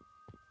grenade.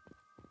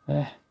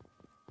 Eh.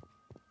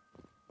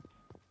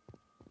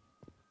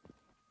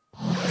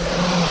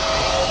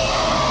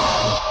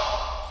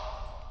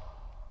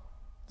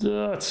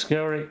 That's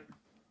scary.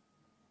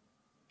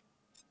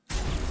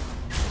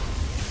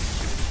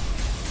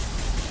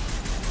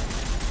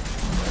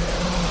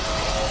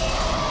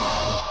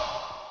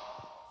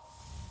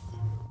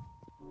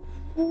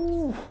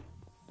 Ooh,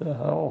 the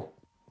hell.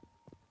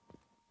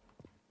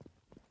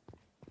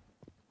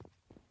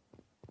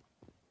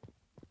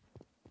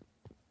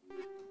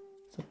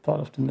 Is that part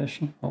of the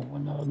mission? Oh,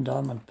 another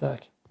diamond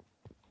back.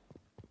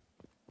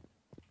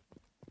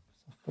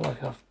 I feel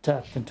like I've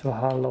tapped into a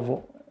high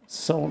level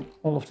zone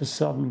all of a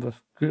sudden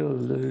with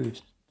good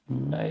loot.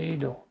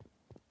 Tornado.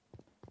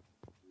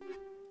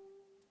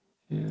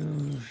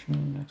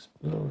 Fusion,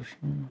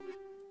 explosion.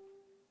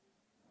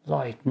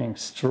 Lightning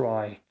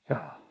strike.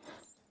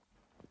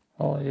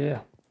 Oh yeah.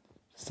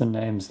 Just the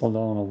names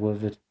alone are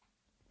worth it.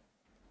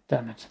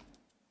 Damn it.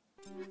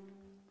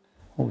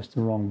 Always the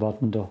wrong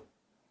button though.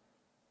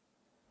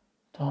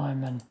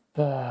 Diamond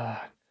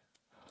back.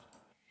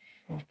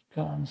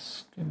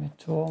 Shotguns, give me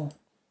two.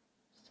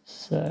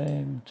 It's the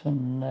same.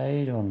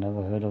 Tornado,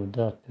 never heard of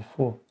that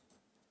before.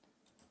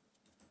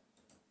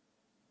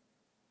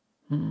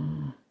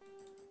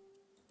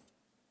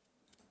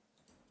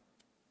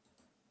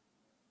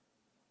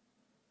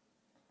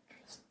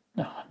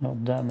 No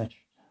damage.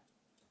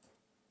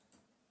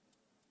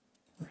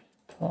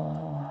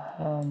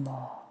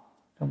 Hammer.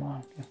 Come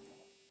on.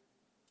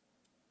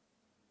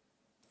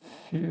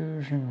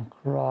 Fusion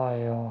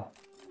cryo.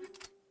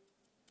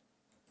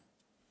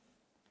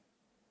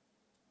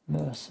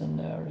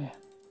 Mercenary.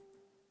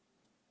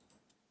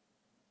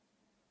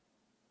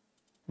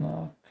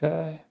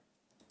 Okay.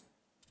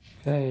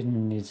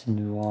 Kaidan needs a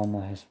new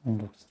armor. His one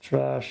looks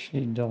trash.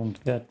 He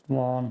don't get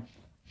one.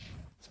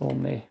 It's all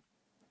me.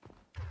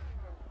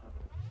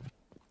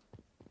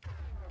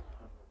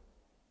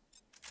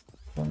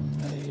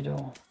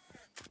 Tornado.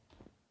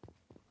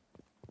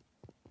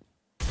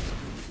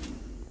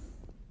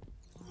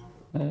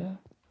 Yeah.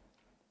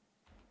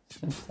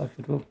 Seems like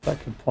it will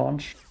pack a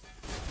punch.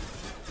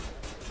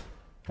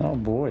 Oh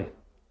boy.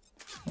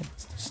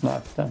 It's the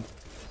snipe then.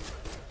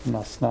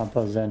 My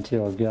sniper's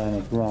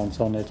anti-organic rounds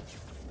on it.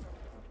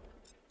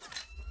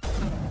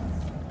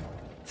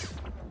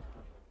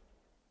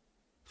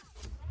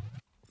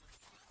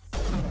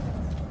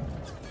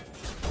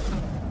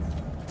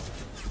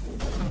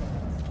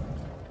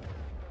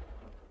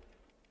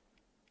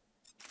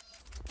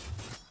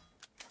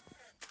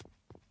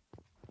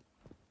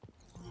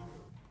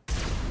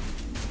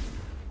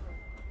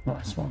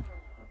 Nice one.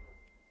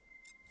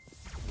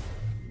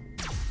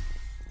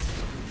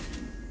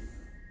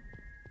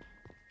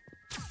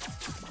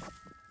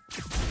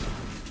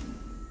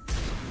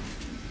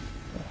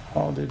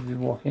 How did we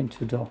walk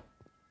into the...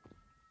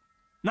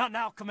 Not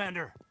now,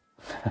 Commander.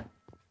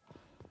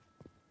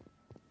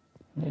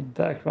 Need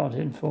background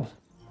info.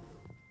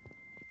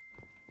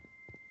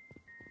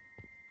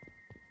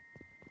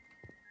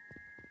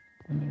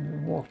 I mean, we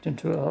walked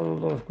into a whole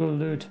lot of good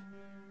loot.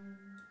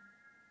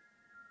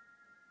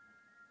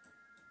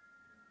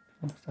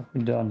 Looks like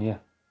we're done here.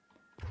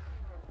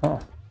 Huh.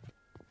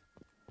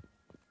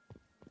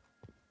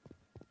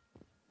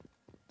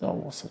 That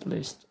was at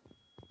least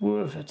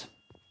worth it.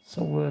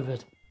 So worth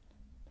it.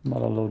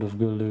 Another load of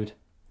good loot.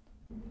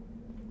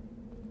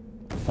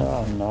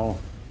 Oh no.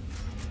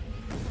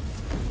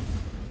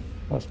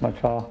 Where's my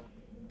car?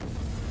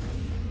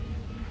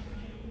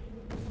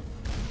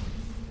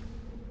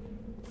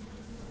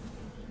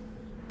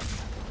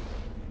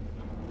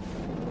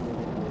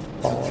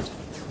 Forward.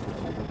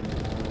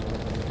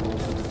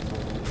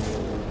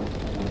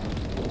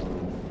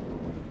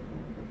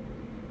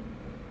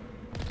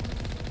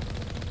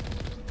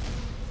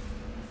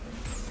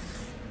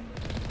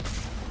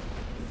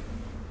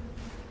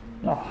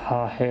 Oh,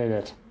 I hate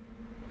it.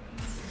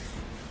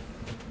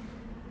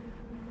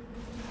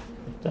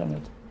 Damn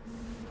it.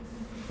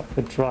 I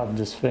could drive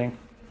this thing.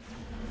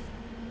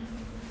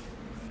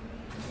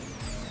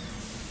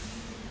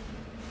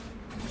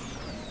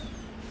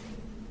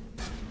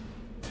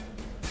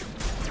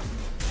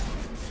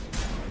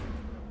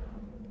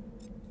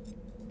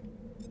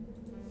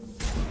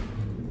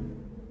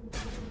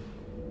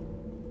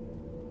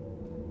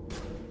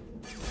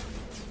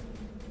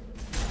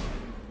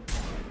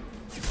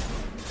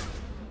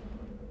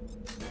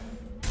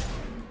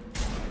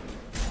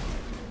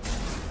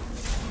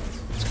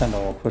 Kind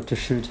of awkward to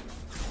shoot.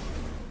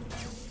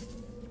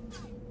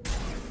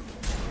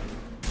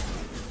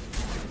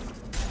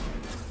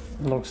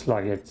 Looks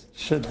like it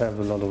should have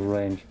a lot of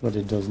range, but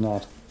it does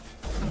not.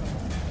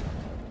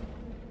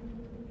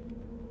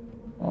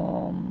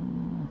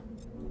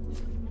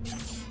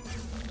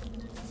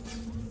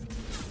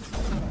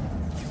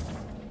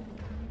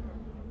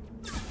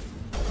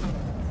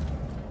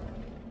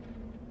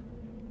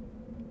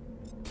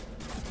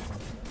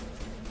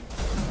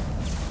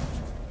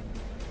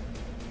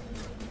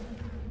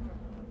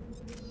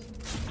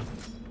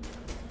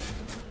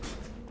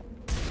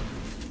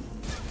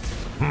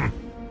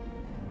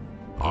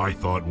 I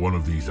thought one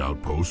of these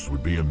outposts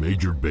would be a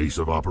major base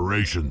of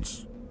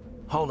operations.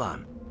 Hold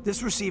on.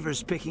 This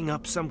receiver's picking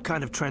up some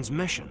kind of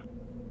transmission.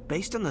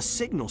 Based on the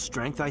signal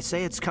strength, I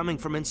say it's coming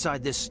from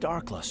inside this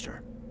star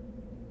cluster.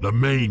 The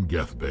main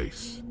Geth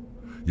base.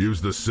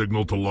 Use the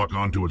signal to lock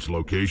onto its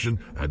location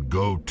and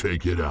go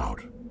take it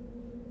out.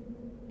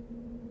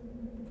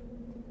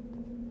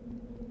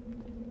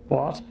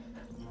 What?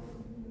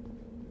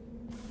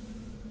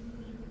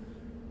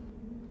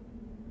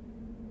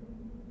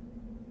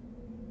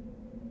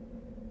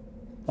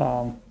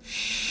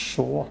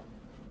 Sure.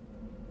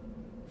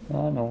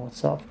 I know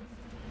what's up.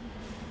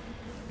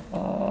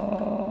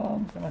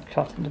 I'm gonna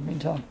cut in the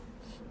meantime.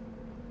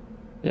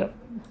 Yep,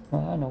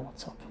 I know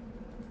what's up.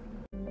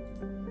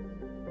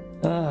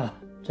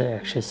 They're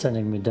actually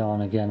sending me down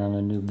again on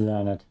a new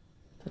planet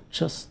that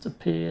just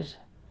appeared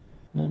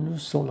in a new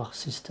solar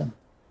system.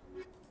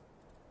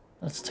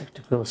 Let's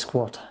tactical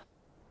squad.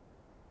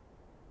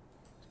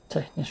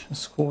 Technician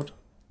squad.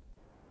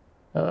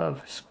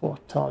 Every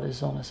squad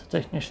Tali's on is a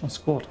technician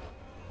squad.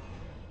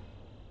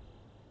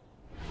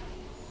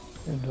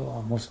 Even though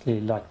I mostly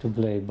like to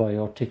play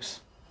biotics,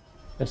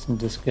 because in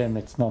this game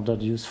it's not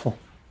that useful.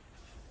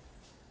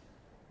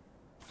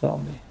 Tell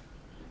me,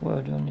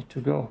 where do I need to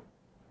go?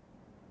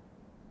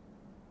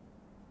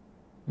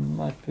 It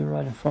might be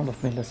right in front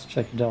of me, let's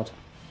check it out.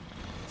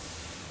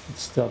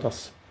 It's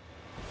status.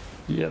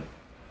 Yep,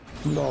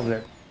 love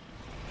it.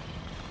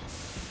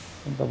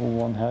 And level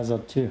 1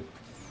 hazard too.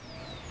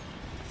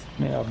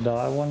 May I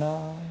die when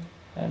I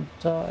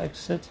enter,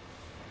 exit,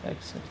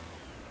 exit.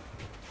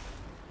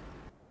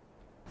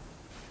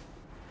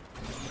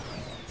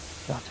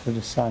 God, who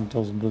designed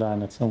those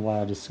planets and why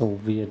are they so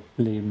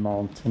weirdly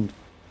mounted?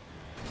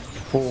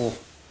 Oh,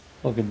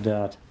 look at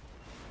that.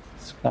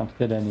 This can't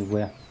get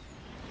anywhere.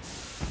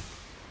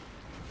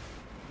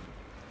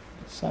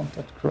 Designed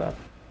that crap.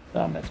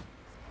 Damn it.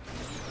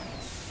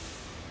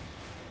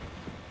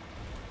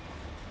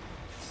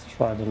 Let's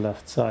try the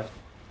left side.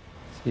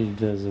 See if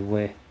there's a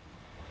way.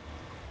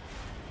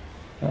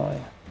 Oh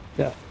yeah.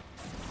 Yeah.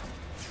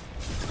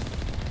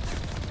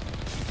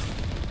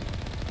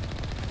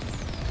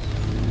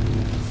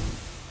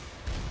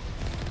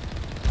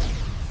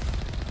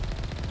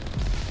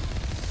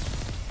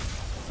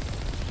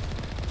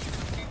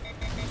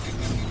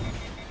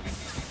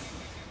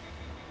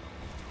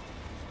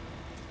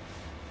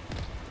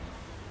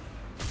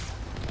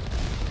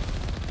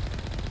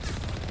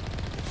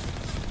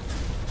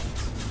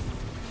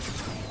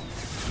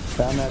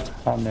 Damn it,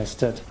 I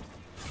missed it.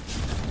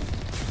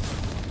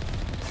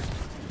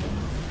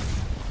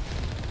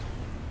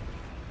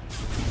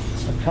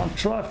 So I can't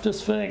drive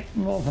this thing,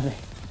 normally.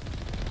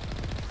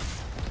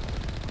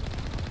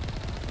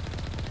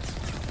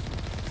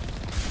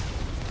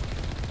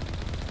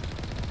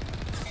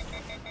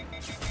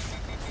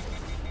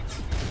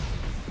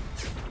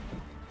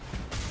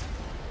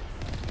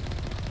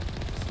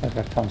 It's like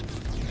I can't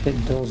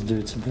hit those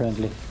dudes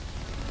apparently.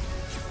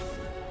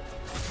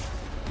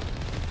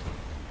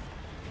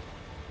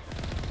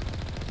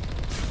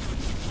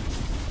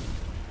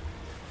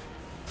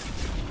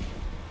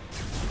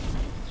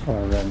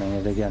 Ramming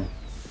it again.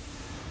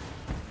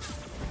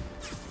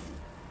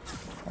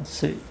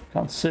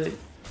 Can't see.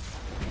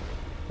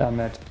 Damn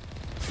it.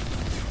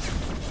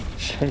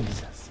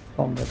 Jesus,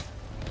 combat.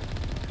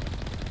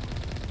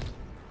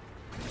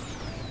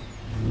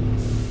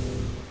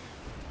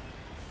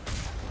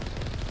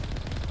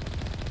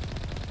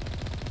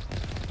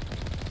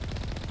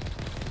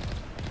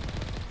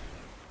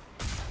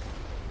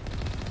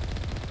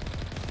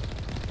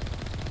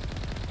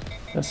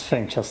 This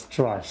thing just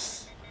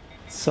drives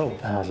so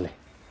badly.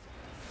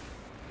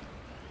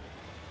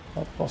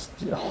 That was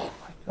the, oh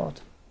my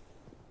god.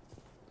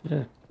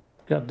 Yeah,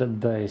 got the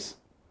base.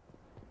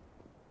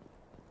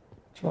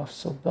 Drives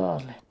so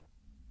badly.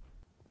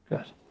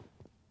 Good.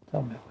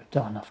 Tell me we're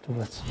done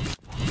afterwards.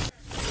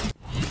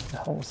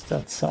 How was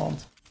that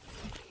sound?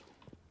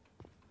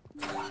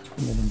 I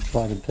didn't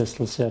try the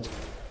pistols yet.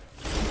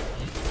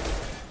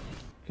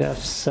 Gav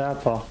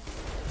Zappa.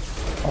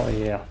 Oh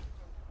yeah.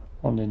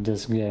 Only in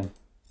this game.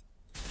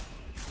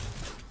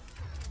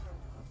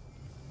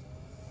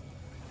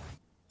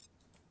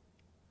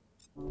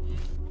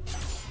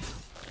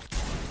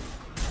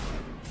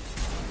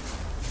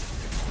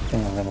 I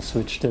think I'm gonna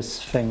switch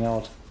this thing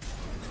out.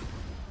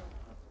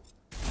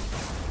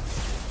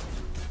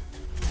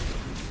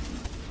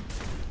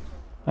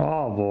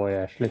 Oh boy,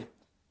 Ashley.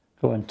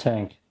 Go and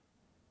tank.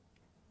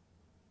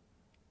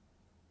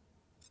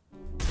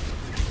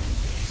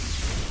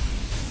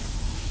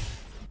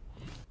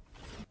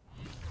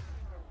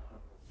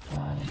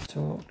 I need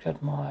to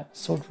get my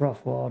Zorah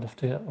out of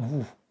there.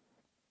 Ooh.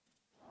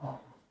 Oh,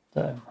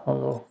 damn,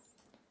 hello.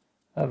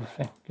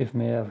 Everything, give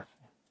me everything.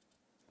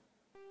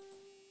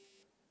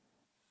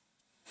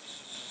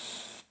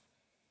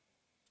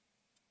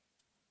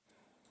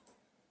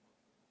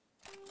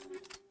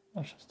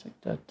 I'll just take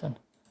that then.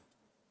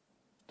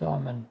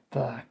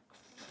 Diamondback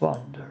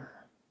Thunder.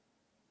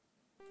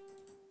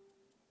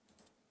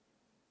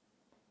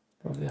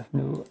 Probably have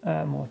new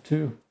ammo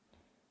too.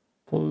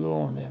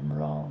 polonium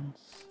rounds.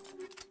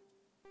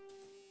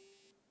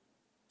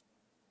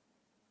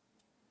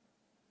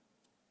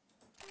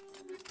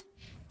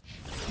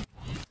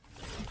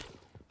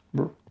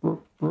 Burp,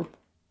 burp, burp.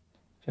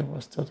 Okay,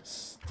 what's that?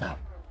 Stop.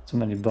 Too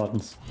many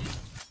buttons.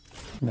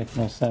 Make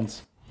no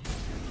sense.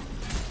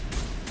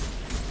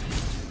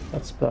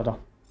 That's better.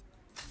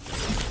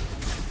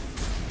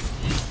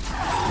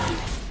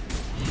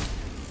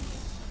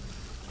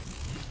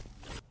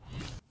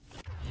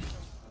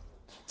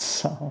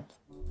 Sound.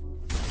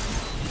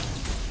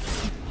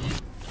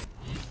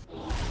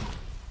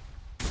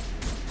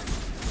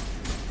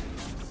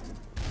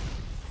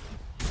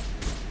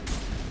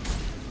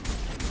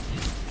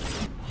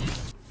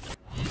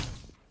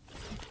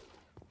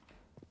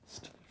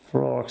 Stupid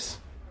frogs.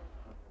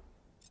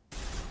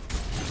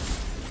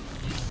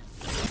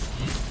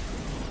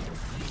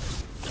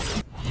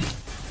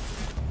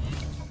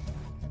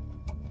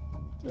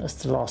 As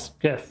the last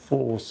gap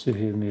falls, you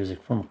hear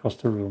music from across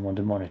the room on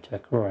the monitor.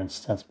 Corellian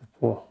stands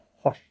before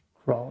a hushed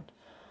crowd,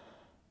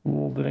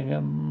 warbling a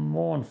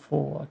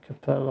mournful a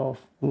cappella of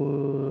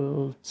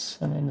words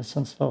and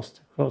innocence lost.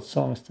 The crowd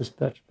song is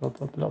dispatched, blah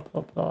blah blah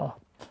blah blah.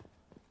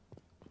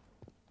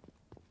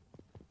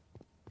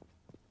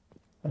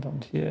 I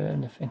don't hear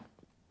anything.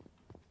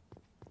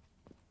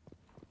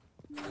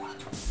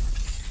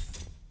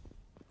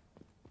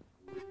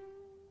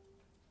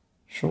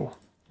 Sure,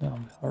 yeah,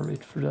 I'll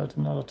read through that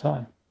another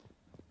time.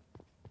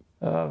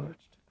 Average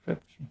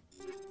decryption.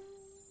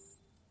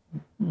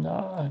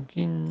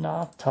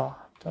 Naginata,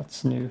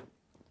 that's new.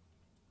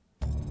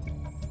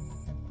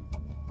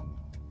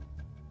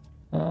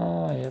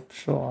 Ah, yep,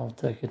 sure, I'll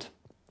take it.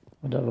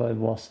 Whatever it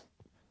was.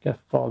 Get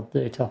file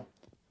data.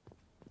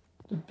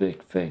 The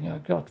big thing I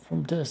got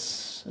from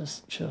this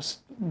is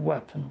just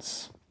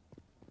weapons.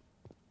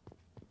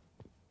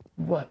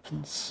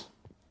 Weapons.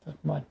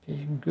 That might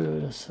be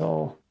good,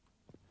 so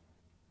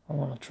I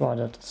want to try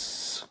that.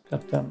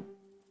 Get them.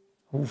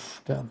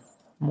 Oof, damn.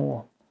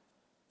 More.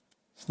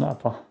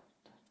 Sniper.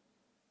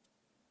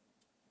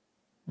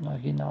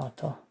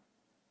 Naginata.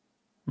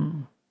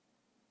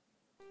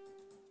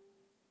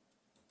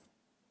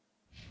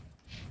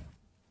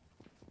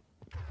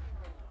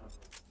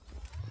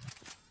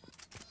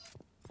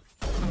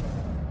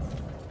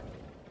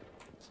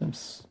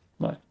 Seems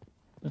like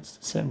it's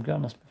the same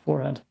gun as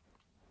beforehand.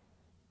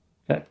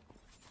 Okay.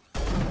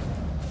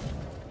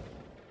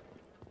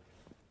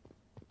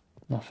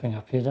 Nothing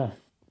up here then.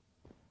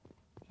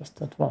 Just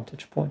that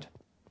vantage point.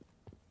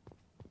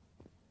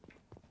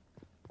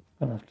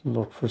 Gonna have to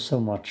look for so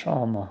much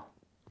armor,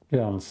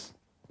 guns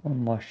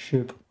on my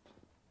ship.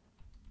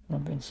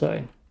 I've been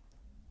saying.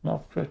 And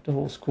upgrade the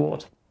whole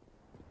squad.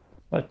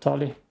 Right,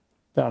 Tali?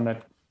 Damn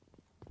it.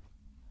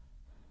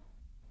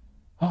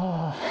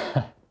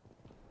 Ah.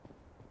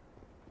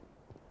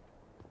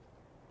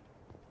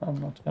 I'm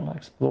not gonna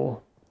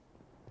explore.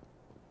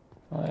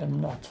 I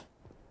am not.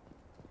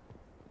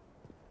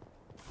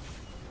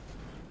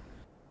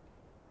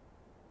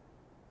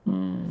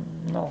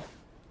 No,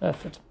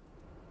 effort.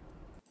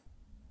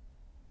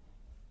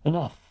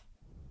 Enough.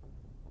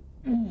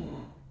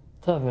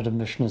 Tell me the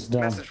mission is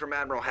done. Message from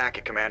Admiral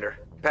Hackett, Commander.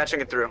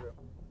 Patching it through.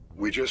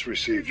 We just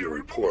received your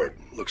report.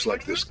 Looks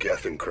like this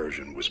Geth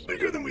incursion was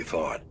bigger than we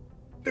thought.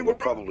 They were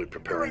probably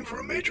preparing for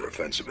a major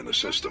offensive in the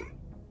system.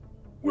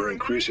 We're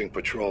increasing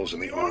patrols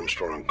in the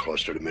Armstrong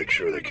cluster to make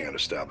sure they can't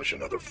establish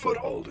another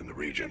foothold in the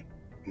region.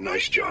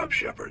 Nice job,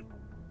 Shepard.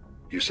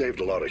 You saved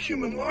a lot of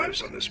human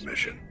lives on this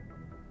mission.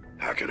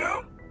 Hack it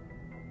out.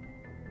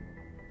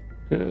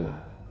 Good.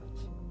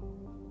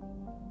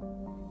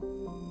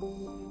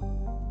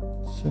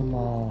 Zoom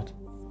out.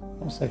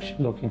 I was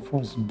actually looking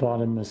for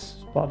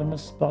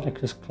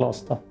Spartacus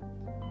cluster.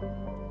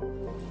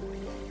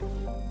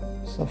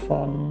 So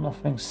far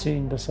nothing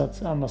seen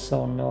besides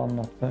Amazon. No, I'm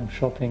not going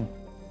shopping.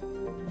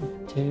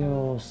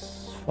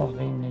 Teos,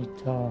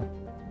 Farinita.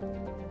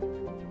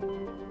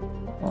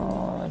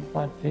 It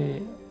might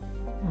be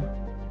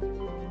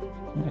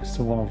next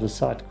to one of the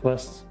side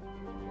quests.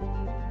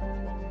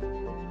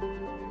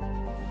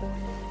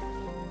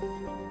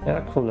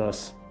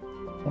 Hercules.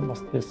 There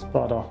must be a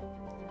Sparta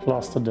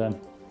cluster then,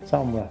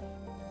 somewhere.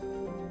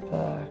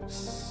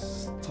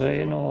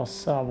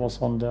 Strenos, I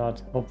was on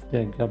that.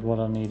 Hopefully I got what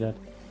I needed.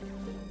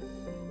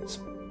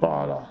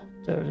 Sparta,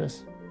 there it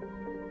is.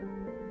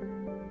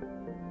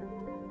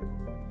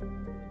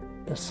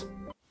 Yes,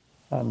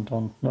 I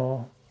don't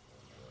know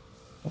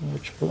on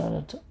which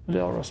planet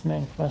Liara's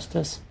main quest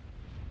is.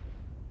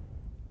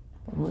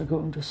 But we're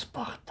going to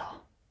Sparta.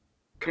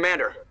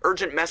 Commander,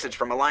 urgent message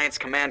from Alliance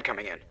Command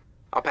coming in.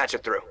 I'll patch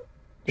it through.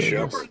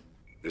 Shepard,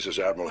 this is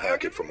Admiral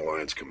Hackett from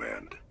Alliance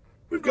Command.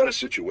 We've got a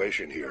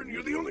situation here and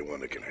you're the only one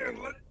that can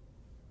handle it.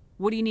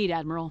 What do you need,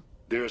 Admiral?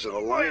 There's an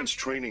Alliance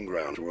training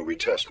ground where we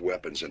test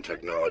weapons and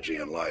technology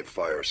in live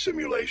fire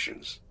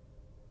simulations.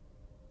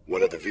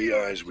 One of the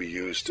VIs we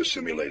use to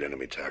simulate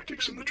enemy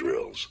tactics in the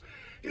drills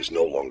is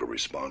no longer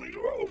responding to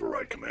our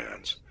override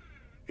commands.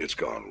 It's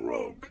gone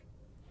rogue.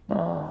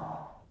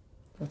 Ah,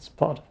 that's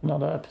part of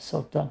another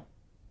episode then.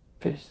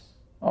 Peace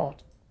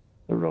out.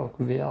 The Rogue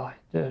VI,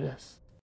 there it is.